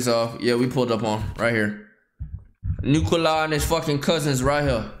 music's off. Yeah, we pulled up on right here. Nikolai and his fucking cousins right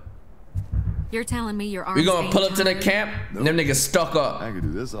here. You're telling me your arms We gonna ain't pull up to the tired? camp? Nope. Them niggas stuck up. I could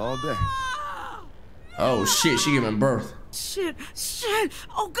do this all day. Oh shit, she giving birth. Shit.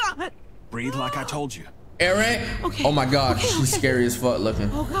 Oh, God. Breathe like I told you. Eric? Okay. Oh my God, Okay, she's okay. scary as fuck looking.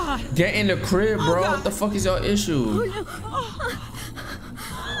 Oh, God. Get in the crib, bro. What the fuck is your issue?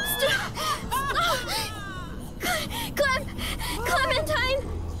 Clementine!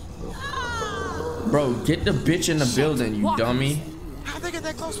 Bro, get the bitch in the building, you dummy. How'd they get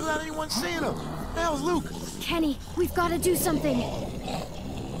that close without anyone seeing them? That was Luke. Kenny, we've got to do something.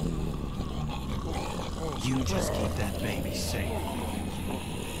 You just keep that baby safe.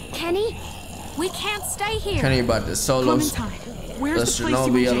 Kenny? We can't stay here. Kenny about the solos, Clementine, the where's the place you and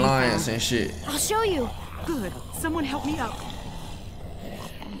Shinobi Jane Alliance found? and shit. I'll show you. Good. Someone help me up.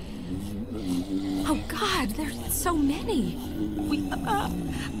 Oh, God, there's so many. We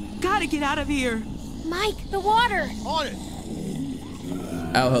gotta get out of here. Mike, the water. On it.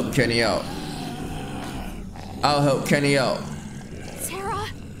 I'll help Kenny out. I'll help Kenny out. Sarah,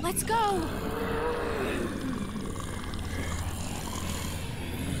 let's go.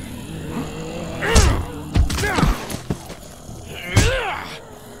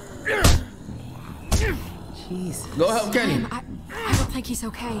 Jeez. Go help Kenny. I don't think he's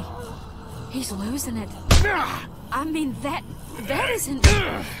okay. He's losing it. I mean, that isn't...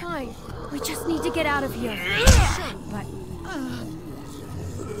 Fine. We just need to get out of here. But...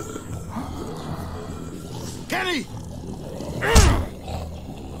 Kenny!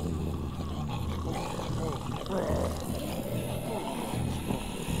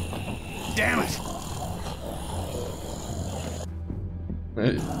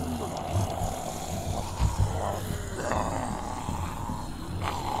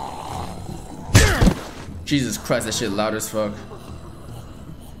 Jesus Christ, that shit loud as fuck.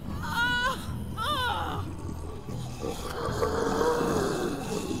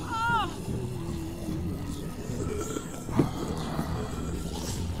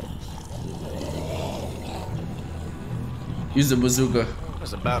 Use the bazooka.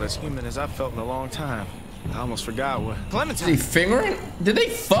 That's about as human as I've felt in a long time. I almost forgot what. Clementine. Did they finger it? Did they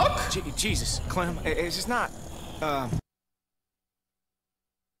fuck? Jesus, Clem, it's just not.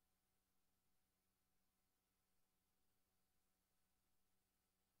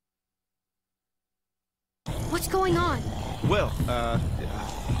 What's going on? Well,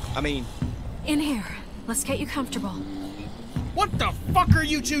 I mean. In here. Let's get you comfortable. What the fuck are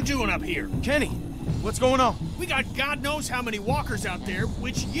you two doing up here? Kenny, what's going on? We got God knows how many walkers out there,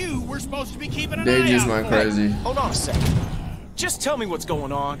 which you were supposed to be keeping an They eye just out went for. crazy. Hold on a second. Just tell me what's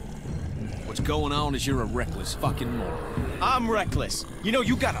going on. What's going on is you're a reckless fucking moron. I'm reckless. You know,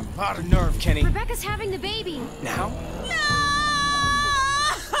 you got a lot of nerve, Kenny. Rebecca's having the baby. Now? No!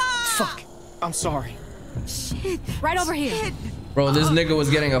 Fuck. I'm sorry. Shit. Right over here. Bro, this nigga was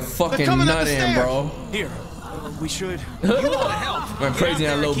getting a fucking nut in, bro. Here. We should. You want to help? Went crazy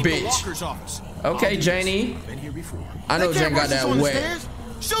in that little bitch. Okay, Janie. Been here before. I know Jane got that wet.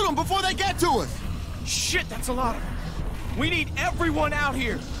 Shoot them before they get to us. Shit, that's a lot. We need everyone out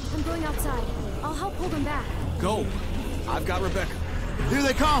here. I'm going outside. I'll help pull them back. Go. I've got Rebecca. Here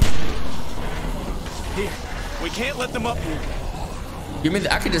they come. Here. We can't let them up here. Give me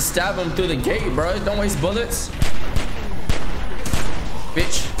I could just stab him through the gate, bro. Don't waste bullets.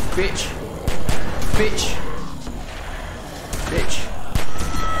 Bitch, bitch, bitch, bitch.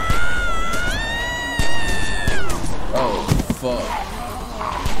 Oh, fuck.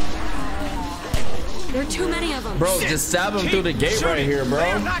 There are too many of them. Bro, just stab him through the gate right here, bro.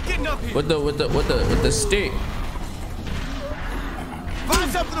 I'm not getting up here. With the stick. Find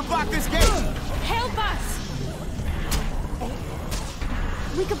something to block this gate. Help us!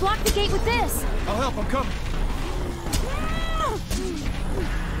 We could block the gate with this. I'll help. I'm coming.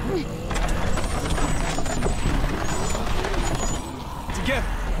 Together.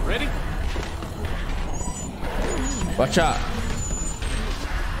 Ready? Watch out.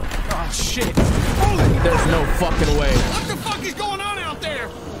 Oh, shit. There's no fucking way. What the fuck is going on out there?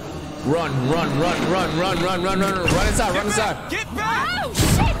 Run inside, run inside. Get back! Oh,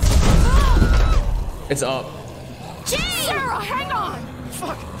 shit! It's up. Jane! Sarah, hang on!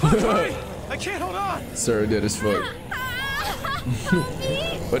 Fuck! Wait, I can't hold on! Sarah did as fuck.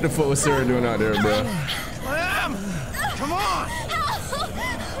 What the fuck was Sarah doing out there, bro? Clem! Come on!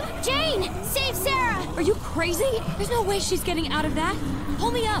 Jane! Save Sarah! Are you crazy? There's no way she's getting out of that.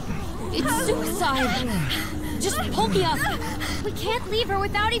 Pull me up. It's suicide. Just pull me up. We can't leave her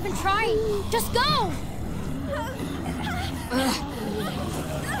without even trying. Just go!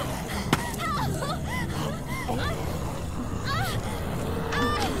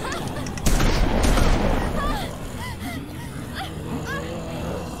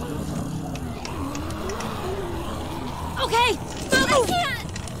 Okay. I can't!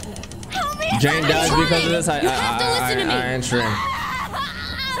 Help me! Jane dies because of this. You have to listen to me. I ain't sure.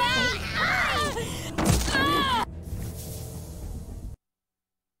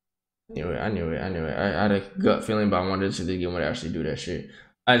 I knew it. I had a gut feeling, but I wanted to see the game would actually do that shit.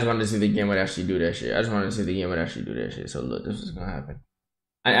 I just wanted to see the game would actually do that shit. So look, this is gonna happen.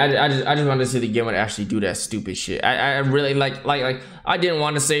 I just wanted to see the game would actually do that stupid shit. I really like I didn't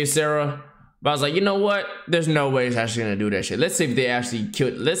want to save Sarah, but I was like, you know what? There's no way it's actually gonna do that shit. Let's see if they actually kill.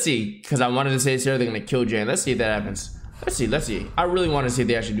 Let's see, because I wanted to save Sarah, they're gonna kill Jane. Let's see if that happens. Let's see. I really want to see if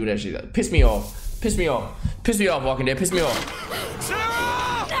they actually do that shit. Piss me off, Walking Dead. Piss me off. Sarah!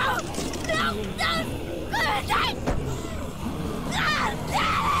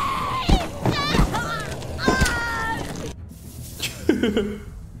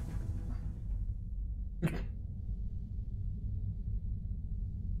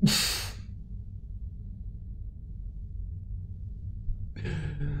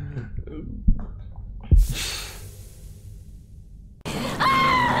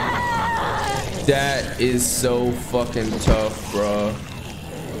 That is so fucking tough, bro.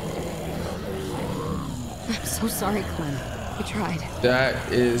 I'm so sorry, Clem. I tried.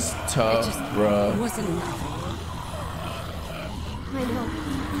 That is tough, bro. It wasn't enough. I know,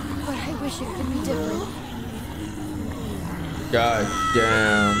 but I wish it could be different. God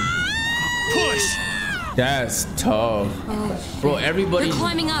damn. Push! That's tough. Oh, bro, everybody they're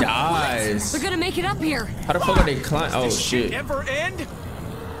climbing up. dies. They're gonna make it up here. How the fuck are they climbing? Oh, Does shit. shit ever end?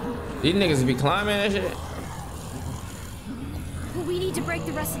 These niggas be climbing that shit. We need to break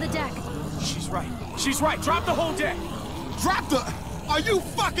the rest of the deck. She's right. She's right. Drop the whole deck. Drop the... Are you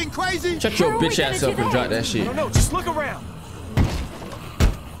fucking crazy? Shut your bitch ass up and drop that shit. I don't know. Just look around.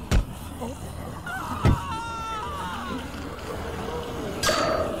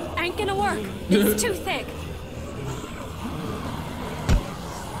 Ain't gonna work. It's too thick.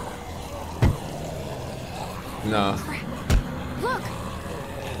 No. Look.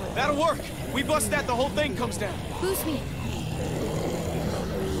 That'll work. We bust that, the whole thing comes down. Boost me.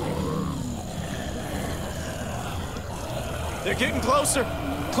 They're getting closer.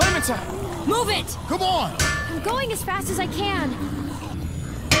 Clementine! Move it! Come on! I'm going as fast as I can.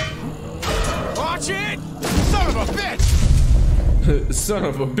 Watch it! Son of a bitch! Son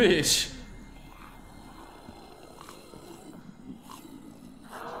of a bitch.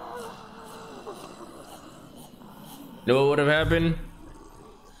 You know what would have happened?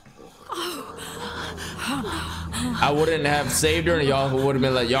 I wouldn't have saved her, and y'all would have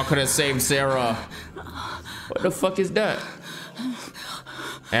been like, y'all could have saved Sarah. What the fuck is that?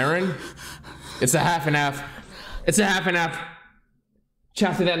 Aaron? It's a half and half. It's a half and half.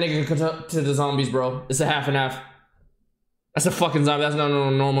 Chapter that nigga to the zombies, bro. It's a half and half. That's a fucking zombie. That's not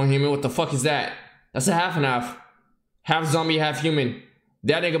a normal human. What the fuck is that? That's a half and half. Half zombie, half human.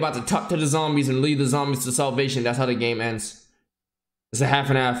 That nigga about to talk to the zombies and lead the zombies to salvation. That's how the game ends. It's a half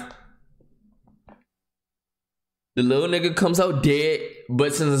and half. The little nigga comes out dead,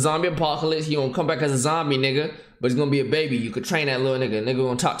 but since the zombie apocalypse, he gonna come back as a zombie nigga, but he's gonna be a baby. You could train that little nigga. Nigga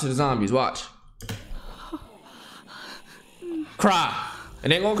gonna talk to the zombies. Watch. Cry.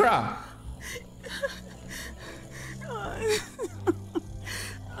 And they gonna cry.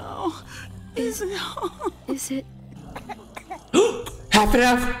 Oh, is it? Half and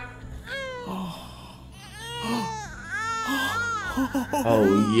half.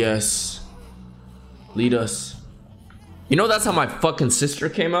 Oh yes. Lead us. You know that's how my fucking sister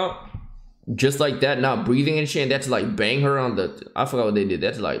came out? Just like that, not breathing and shit, and that's like bang her on the... I forgot what they did.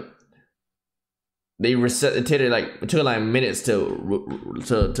 That's like... They resuscitated like... It took like minutes to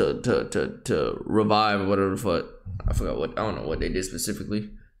revive or whatever the fuck. I forgot what... I don't know what they did specifically.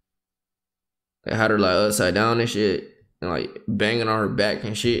 They had her like upside down and shit. And like banging on her back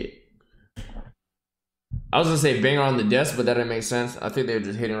and shit. I was gonna say bang her on the desk, but that didn't make sense. I think they were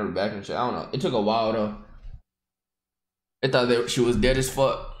just hitting her back and shit. I don't know. It took a while though. I thought she was dead as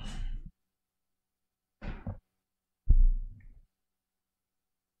fuck.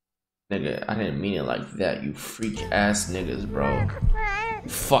 Nigga, I didn't mean it like that, you freak ass niggas, bro. You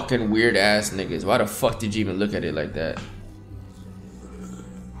fucking weird ass niggas. Why the fuck did you even look at it like that?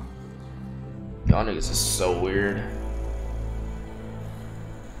 Y'all niggas is so weird.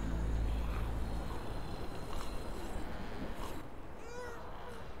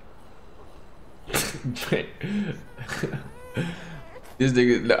 This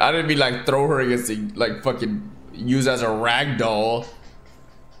nigga, I didn't mean like throw her against the, like fucking use as a rag doll.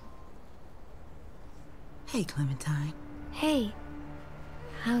 Hey, Clementine. Hey.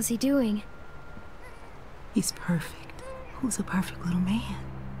 How's he doing? He's perfect. Who's a perfect little man?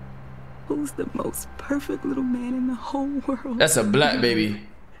 Who's the most perfect little man in the whole world? That's a black baby.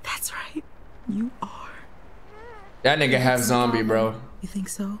 That's right. You are. That nigga half zombie, bro. You think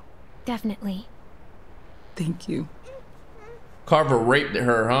so? Definitely. Thank you. Carver raped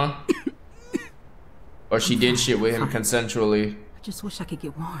her, huh? Or she did shit with him consensually. I just wish I could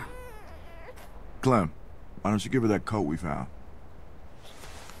get warm. Clem, why don't you give her that coat we found?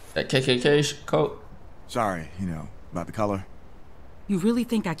 That KKK coat? Sorry, you know, about the color. You really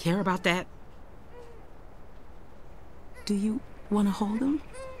think I care about that? Do you want to hold him?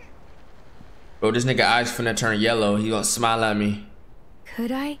 Bro, this nigga eyes finna turn yellow. He gonna smile at me.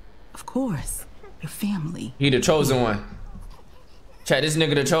 Could I? Of course. Your family. He the chosen one. Chat, this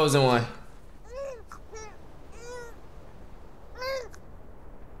nigga the chosen one.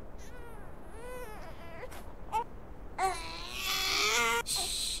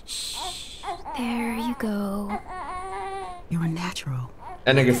 There you go. You're a natural.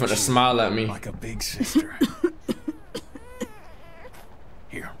 That nigga finna smile at me. Like a big sister.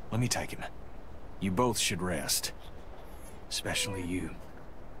 Here, let me take him. You both should rest. Especially you.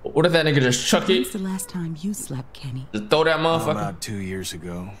 What if that nigga just chuck it? When's the last time you slept, Kenny? Just throw that motherfucker. About 2 years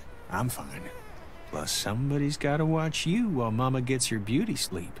ago. I'm fine. Plus, somebody's gotta watch you while Mama gets her beauty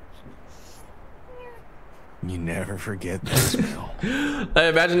sleep. You never forget that smell. Hey,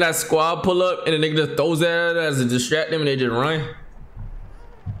 imagine that squad pull up and the nigga just throws that as to distract them and they just run.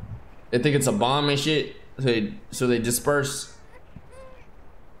 They think it's a bomb and shit, so they disperse.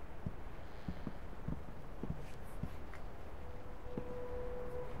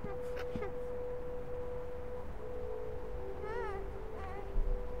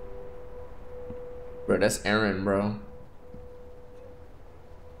 Bro, that's Aaron, bro.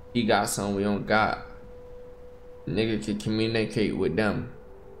 He got something we don't got. Nigga can communicate with them.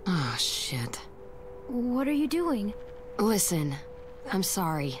 Oh, shit. What are you doing? Listen, I'm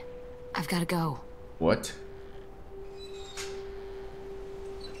sorry. I've gotta go. What?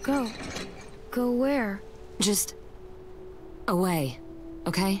 Go. Go where? Just away,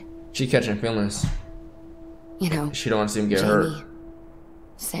 okay? She catching feelings. You know, She don't want to see him get Jamie, hurt.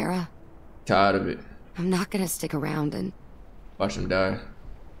 Sarah, Tired of it. I'm not gonna stick around and Watch him die.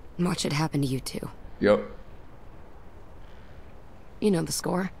 watch it happen to you too. Yup. You know the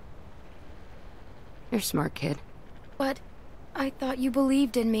score. You're a smart kid. But I thought you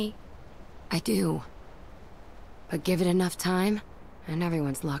believed in me. I do. But give it enough time, and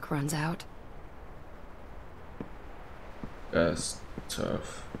everyone's luck runs out. That's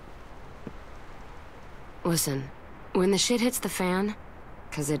tough. Listen, when the shit hits the fan,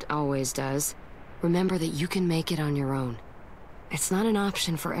 'cause it always does, remember that you can make it on your own. It's not an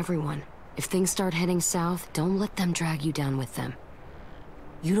option for everyone. If things start heading south, don't let them drag you down with them.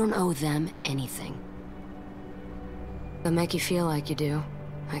 You don't owe them anything. They'll make you feel like you do,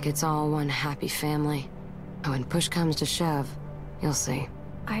 like it's all one happy family. And when push comes to shove, you'll see.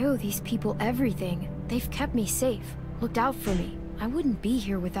 I owe these people everything. They've kept me safe, looked out for me. I wouldn't be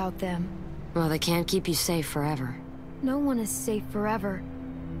here without them. Well, they can't keep you safe forever. No one is safe forever.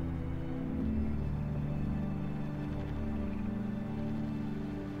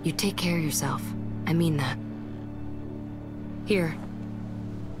 You take care of yourself. I mean that. Here.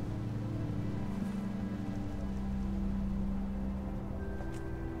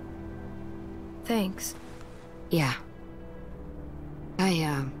 Thanks. Yeah.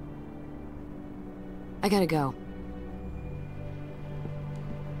 I gotta go.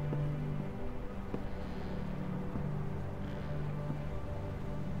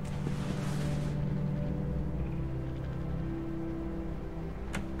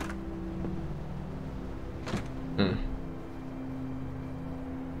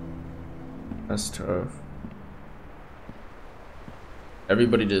 That's tough.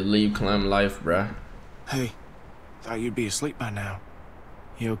 Everybody just leave Clem life, bruh. Hey, thought you'd be asleep by now.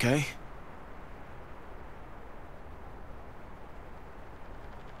 You okay?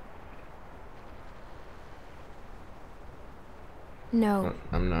 No.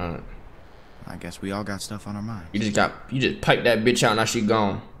 I'm not. I guess we all got stuff on our minds. You just piped that bitch out, now she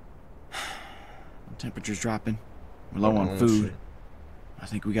gone. The temperature's dropping. We're low on food. I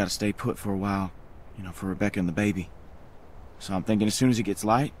think we gotta stay put for a while, you know, for Rebecca and the baby. So I'm thinking as soon as it gets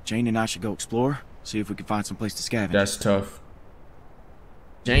light, Jane and I should go explore, see if we can find some place to scavenge. That's tough.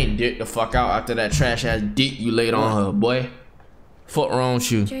 Jane dipped the fuck out after that trash ass dick you laid on her, boy. Fuck wrong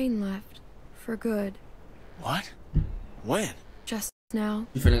with you. Jane left. For good. What? When? Just now.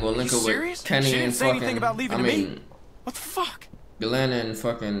 You finna go link her serious? with Kenny She didn't and say anything fucking, about leaving I to me. mean, What the fuck? Glenn and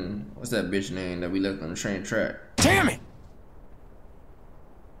fucking, what's that bitch name that we left on the train track? Damn it!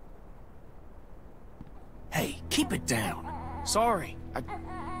 Hey, keep it down. Sorry.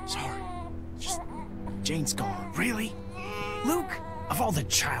 Sorry. Just, Jane's gone. Really? Luke, of all the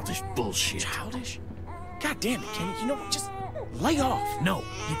childish bullshit. Childish? God damn it, Kenny. You know what? Just lay off. No,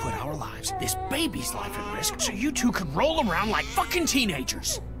 you put our lives, this baby's life at risk, so you two could roll around like fucking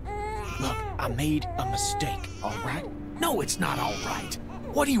teenagers. Look, I made a mistake, all right? No, it's not all right.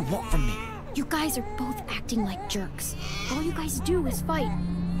 What do you want from me? You guys are both acting like jerks. All you guys do is fight.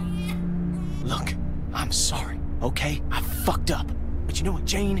 Look, I'm sorry, okay? I fucked up. But you know what,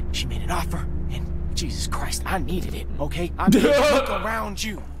 Jane? She made an offer, and Jesus Christ, I needed it, okay? I made it look around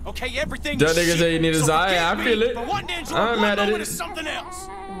you, okay? Everything That is nigga shit. say you need his So eye, forgive I me feel it. for wanting to enjoy I'm one mad at moment it. of something else.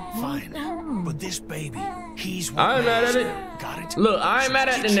 Fine, but this baby, he's what I ain't mad at matters. it. Got it? Look, I ain't mad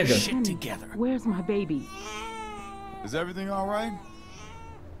at the Get your nigga. shit together. Where's my baby? Is everything all right?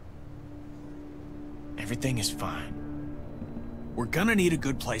 Everything is fine. We're gonna need a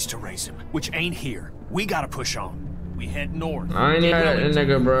good place to raise him, which ain't here. We gotta push on. We head north. I ain't mad at the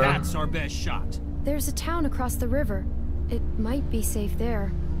nigga, bro. That's our best shot. There's a town across the river. It might be safe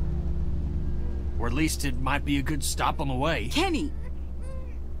there. Or at least it might be a good stop on the way. Kenny!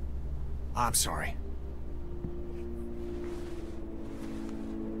 I'm sorry.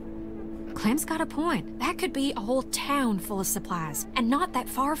 Clem's got a point. That could be a whole town full of supplies, and not that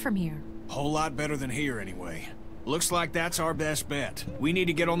far from here. Whole lot better than here, anyway. Looks like that's our best bet. We need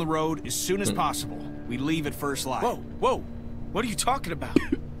to get on the road as soon as possible. We leave at first light. Whoa, whoa. What are you talking about?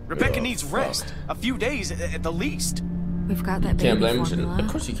 Rebecca needs rest. A few days at the least. We've got that Can't baby blame formula. him.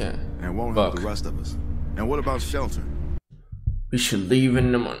 Of course you can. And won't help the rest of us. And what about shelter? We should leave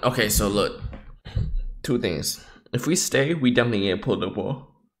in the morning. Okay, so look. Two things. If we stay, we definitely get pulled up on.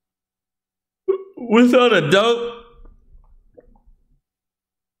 Without a doubt,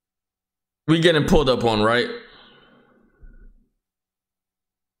 we getting pulled up on, right?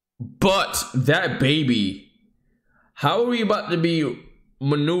 But that baby, how are we about to be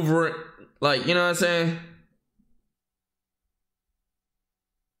maneuvering? Like, you know what I'm saying?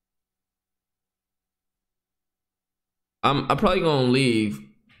 I'm probably gonna leave,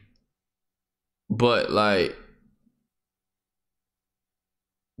 but like,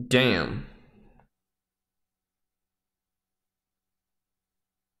 damn.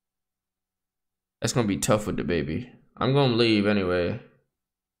 That's gonna be tough with the baby. I'm gonna leave anyway.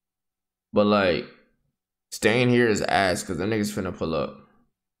 But like, staying here is ass because the niggas finna pull up.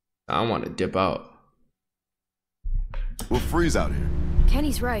 I want to dip out. We'll freeze out here.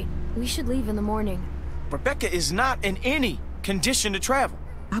 Kenny's right. We should leave in the morning. Rebecca is not in any condition to travel.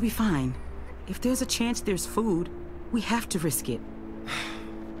 I'll be fine. If there's a chance there's food, we have to risk it.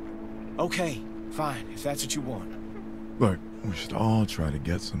 Okay, fine, if that's what you want. Look, we should all try to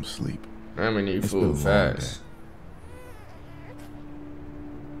get some sleep. I'm gonna need It's food been a long fast.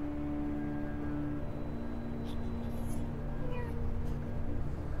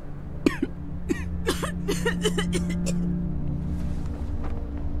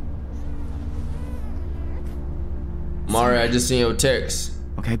 Mari, I just seen your text.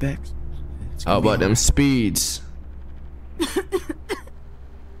 Okay, Bex. How about them speeds?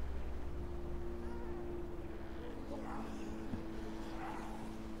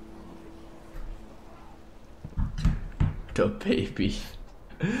 The baby.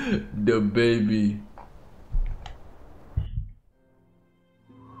 The baby.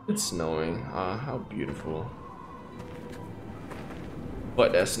 It's snowing. How beautiful.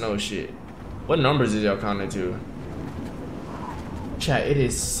 What that snow shit. What numbers is y'all counting to? Chat, it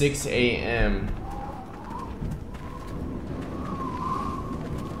is 6 a.m.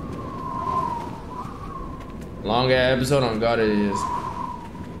 Long ass episode, on God it is.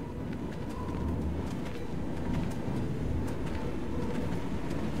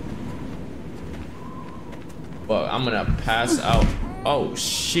 Fuck, I'm gonna pass out. Oh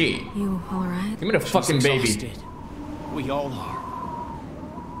shit. You alright? Give me the fucking baby. Exhausted. We all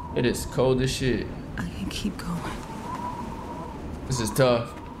are. It is cold as shit. I can keep going. This is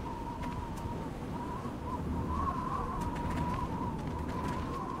tough.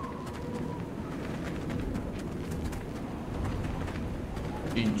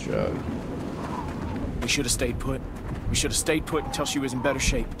 Eat drug. We should have stayed put. We should have stayed put until she was in better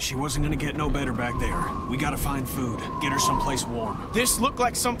shape. She wasn't gonna get no better back there. We gotta find food. Get her someplace warm. This looked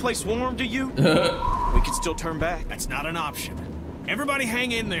like someplace warm to you? We could still turn back. That's not an option. Everybody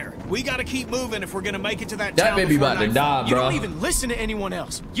hang in there. We gotta keep moving if we're gonna make it to that That town baby before about to nightfall. die, You bro. don't even listen to anyone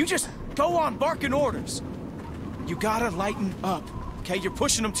else. You just go on barking orders. You gotta lighten up, okay? You're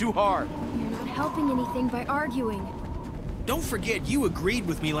pushing them too hard. You're not helping anything by arguing. Don't forget, you agreed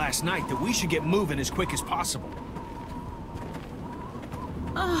with me last night that we should get moving as quick as possible.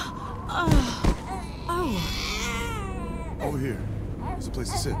 Over here. There's a place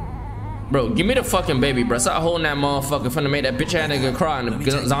to sit. Bro, give me the fucking baby, bro. Stop holding that motherfucker. Finna make that bitch ass nigga cry and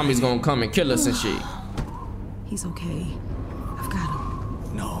the zombies gonna come and kill us and shit. He's okay. I've got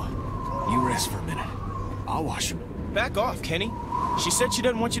him. No, you rest for a minute. I'll wash him. Back off, Kenny. She said she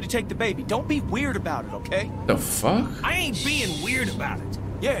doesn't want you to take the baby. Don't be weird about it, okay? The fuck? I ain't being weird about it.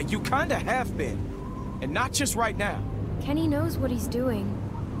 Yeah, you kinda have been. And not just right now. Kenny knows what he's doing.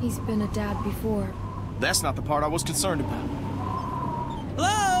 He's been a dad before. That's not the part I was concerned about.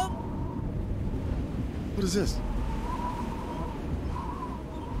 Hello? What is this?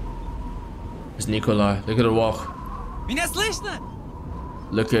 It's Nikolai. Look at the walk. Меня слышно?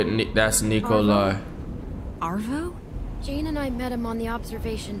 Look at that's Nikolai. Arvo? Jane and I met him on the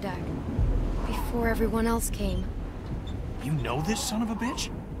observation deck. Before everyone else came. You know this son of a bitch?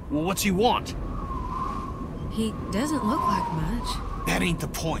 Well, what's he want? He doesn't look like much. That ain't the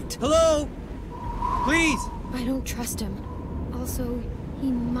point. Hello? Please! I don't trust him. Also,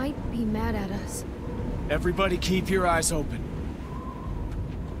 he might be mad at us. Everybody keep your eyes open.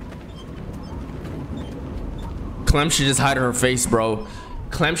 Clem should just hide her face, bro.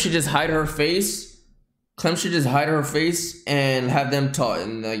 Clem should just hide her face. Clem should just hide her face and have them talk.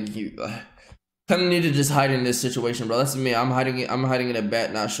 And like you, Clem need to just hide in this situation, bro. That's me. I'm hiding it. I'm hiding in a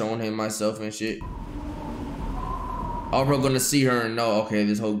bat, not showing him myself and shit. All bro gonna see her and know, okay,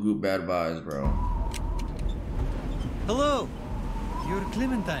 this whole group bad vibes, bro. Hello. You're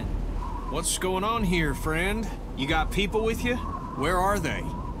Clementine. What's going on here, friend? You got people with you? Where are they?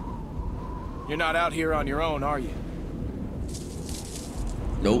 You're not out here on your own, are you?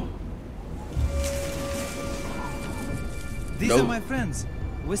 Nope. These are my friends.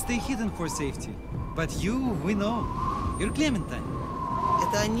 We stay hidden for safety. But you, we know. You're Clementine.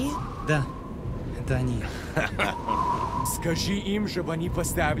 Это они? Да, это они. Скажи им, чтобы они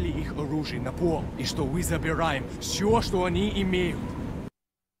поставили их оружие на пол, и что мы забираем все, что они имеют.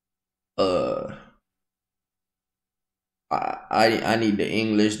 I need the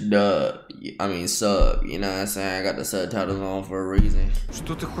English dub. I mean sub. You know what I'm saying? I got the subtitles on for a reason.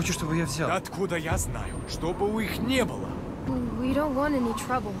 Что ты хочешь, чтобы я взял? Откуда я знаю? Чтобы у их не было. We don't want any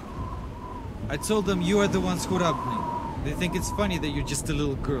trouble. I told them you are the ones who robbed me. They think it's funny that you're just a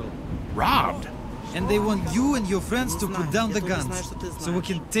little girl. Robbed? And they want you and your friends to put down the guns, so we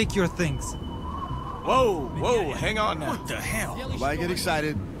can take your things. Whoa, whoa, hang on now. What the hell? Why get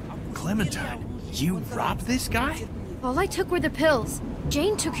excited? Clementine, you robbed this guy? All I took were the pills.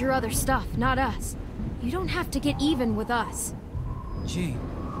 Jane took your other stuff, not us. You don't have to get even with us. Jane,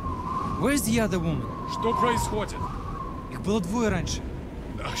 where's the other woman? Что происходит? Их было двое раньше.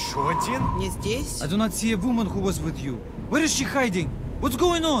 Что один? Не здесь? I do not see a woman who was with you. Where is she hiding? What's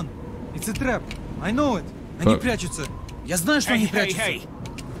going on? It's a trap. I know it. Они прячутся. Я знаю, что они прячутся. Hey.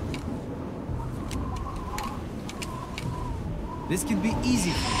 This can be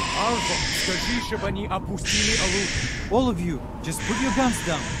easy. Арфа, скажи, чтобы они опустили оружие. All of you, just put your guns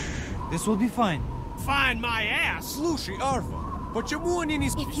down. This will be fine. Find my ass! Слушай, Арфа, почему они не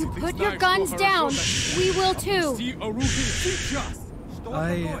If you put your guns down, we will too. Опусти оружие сейчас.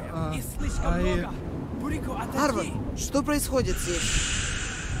 Арва, что происходит здесь?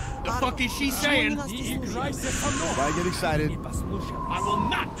 The fuck is she saying? Why get excited? I will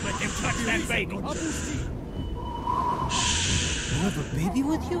not let them touch that baby. You have a baby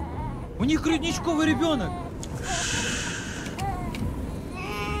with you? У них грудничковый ребенок.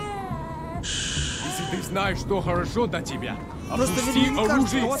 Если ты знаешь, что хорошо для тебя, Просто опусти мне не кажется,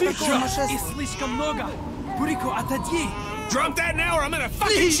 оружие вот такого сейчас. нашествия. Слишком много. Бурико, отойди. Drop that now or I'm gonna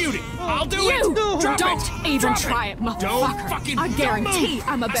fucking shoot it! I'll do it! You Drop don't it. even Drop try it, Don't motherfucker. fucking I guarantee move.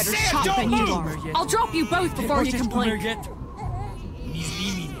 I'm a better I said shot don't than you move. are. I'll drop you both before you complain.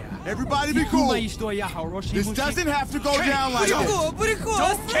 Everybody be cool. This doesn't have to go down like this. Don't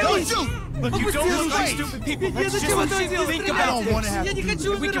kill me! Look, you don't look like stupid people. Let's just think I about don't want to have this.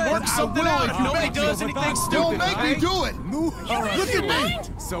 to. We can work something out if nobody does anything stupid. Don't make me do it. Look at me.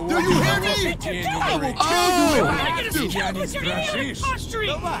 Do you hear me? I will kill you if I have to.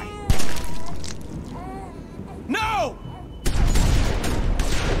 No!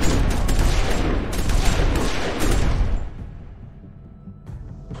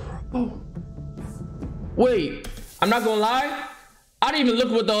 Wait, I'm not gonna lie. I didn't even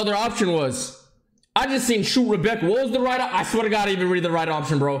look what the other option was. I just seen shoot Rebecca. What was the right? I swear to God, I didn't even read the right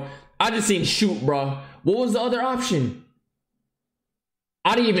option, bro. I just seen shoot, bro. What was the other option?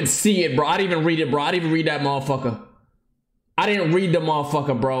 I didn't even see it, bro. I didn't even read it, bro. I didn't even read that motherfucker. I didn't read the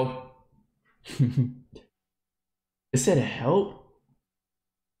motherfucker, bro. It said help.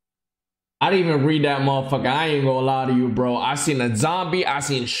 I didn't even read that motherfucker. I ain't gonna lie to you, bro. I seen a zombie. I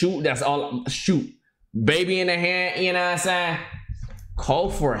seen shoot. That's all. Shoot. Baby in the hand. You know what I'm saying? Call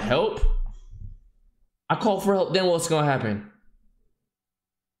for help. I call for help. Then what's gonna happen?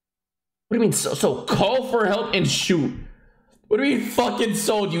 What do you mean? So call for help and shoot. What do you mean fucking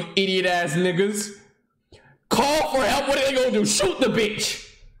sold, you idiot ass niggas? Call for help. What are they gonna do? Shoot the bitch.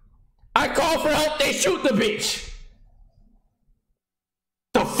 I call for help. They shoot the bitch.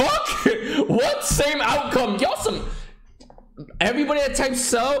 The fuck? What? Same outcome. Y'all some... Everybody that typed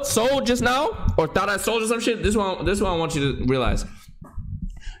sold just now, or thought I sold or some shit, this one I want you to realize.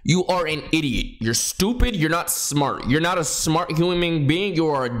 You are an idiot. You're stupid. You're not smart. You're not a smart human being. You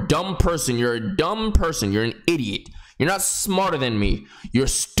are a dumb person. You're a dumb person. You're an idiot. You're not smarter than me. You're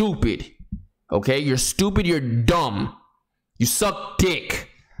stupid. Okay? You're stupid. You're dumb. You suck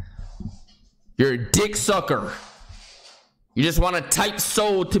dick. You're a dick sucker. You just want to type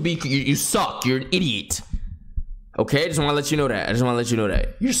sold to be... You suck. You're an idiot. Okay? Just want to let you know that. I just want to let you know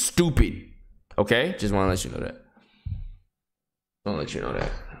that. You're stupid. Okay? Just want to let you know that. I'll let you know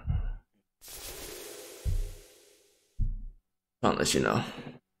that. I'll let you know.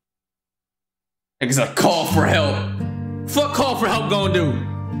 It's a call for help. Fuck call for help gonna do?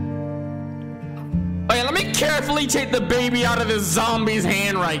 Oh yeah, let me carefully take the baby out of this zombie's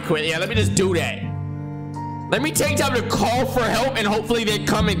hand right quick. Yeah, let me just do that. Let me take time to call for help and hopefully they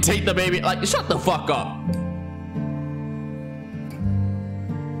come and take the baby. Like, shut the fuck up.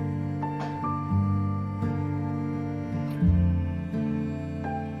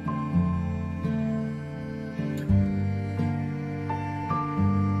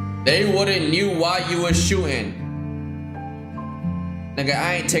 They wouldn't knew why you was shooting. Nigga,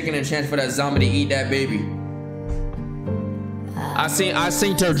 I ain't taking a chance for that zombie to eat that baby. I seen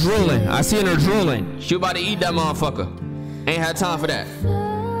her drooling. I seen her drooling. She about to eat that motherfucker. Ain't had time for that.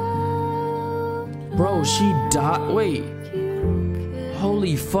 Bro, she died. Wait.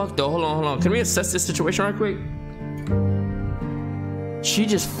 Holy fuck though. Hold on. Can we assess this situation right quick? She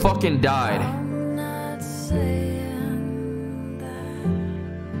just fucking died.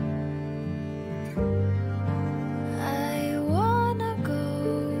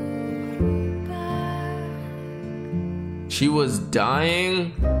 She was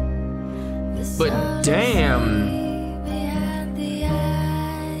dying, but damn.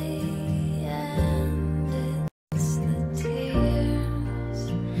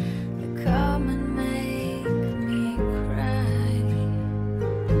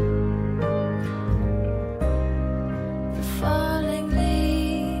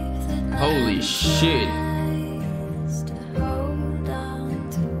 Holy shit.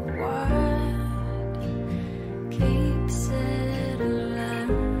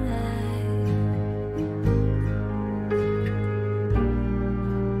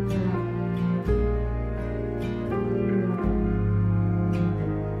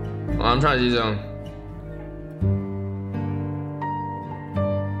 I'm trying to do something.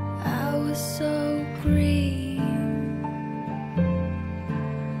 I was so green.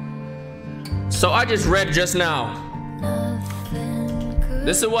 So I just read just now.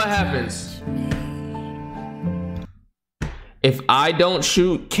 This is what happens. If I don't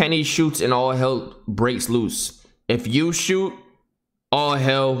shoot, Kenny shoots and all hell breaks loose. If you shoot, all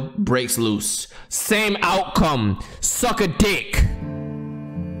hell breaks loose. Same outcome. Suck a dick.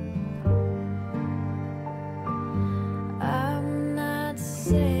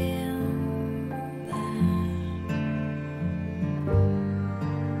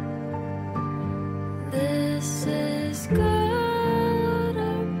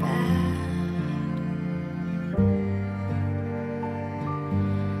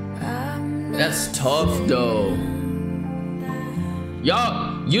 That's tough though.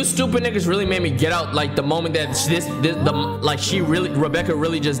 Y'all, you stupid niggas really made me get out like the moment that Rebecca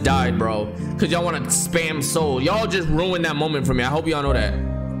really just died, bro. Cause y'all wanna spam soul. Y'all just ruined that moment for me. I hope y'all know that.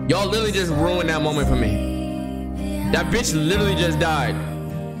 Y'all literally just ruined that moment for me. That bitch literally just died.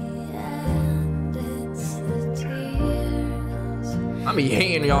 I be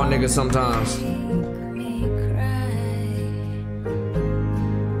hating y'all niggas sometimes.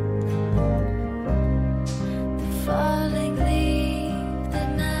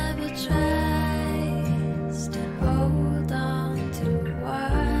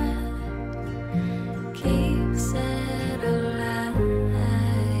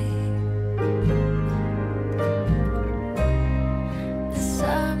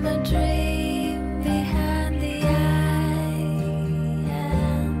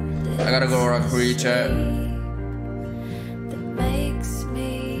 I gotta go rock for you, chat.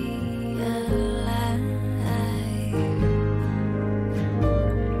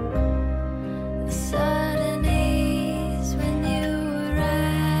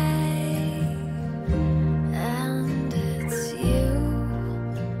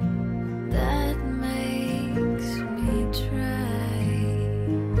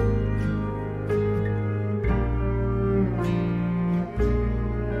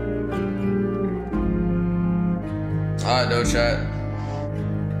 Alright though, chat.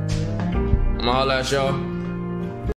 I'ma holla at y'all.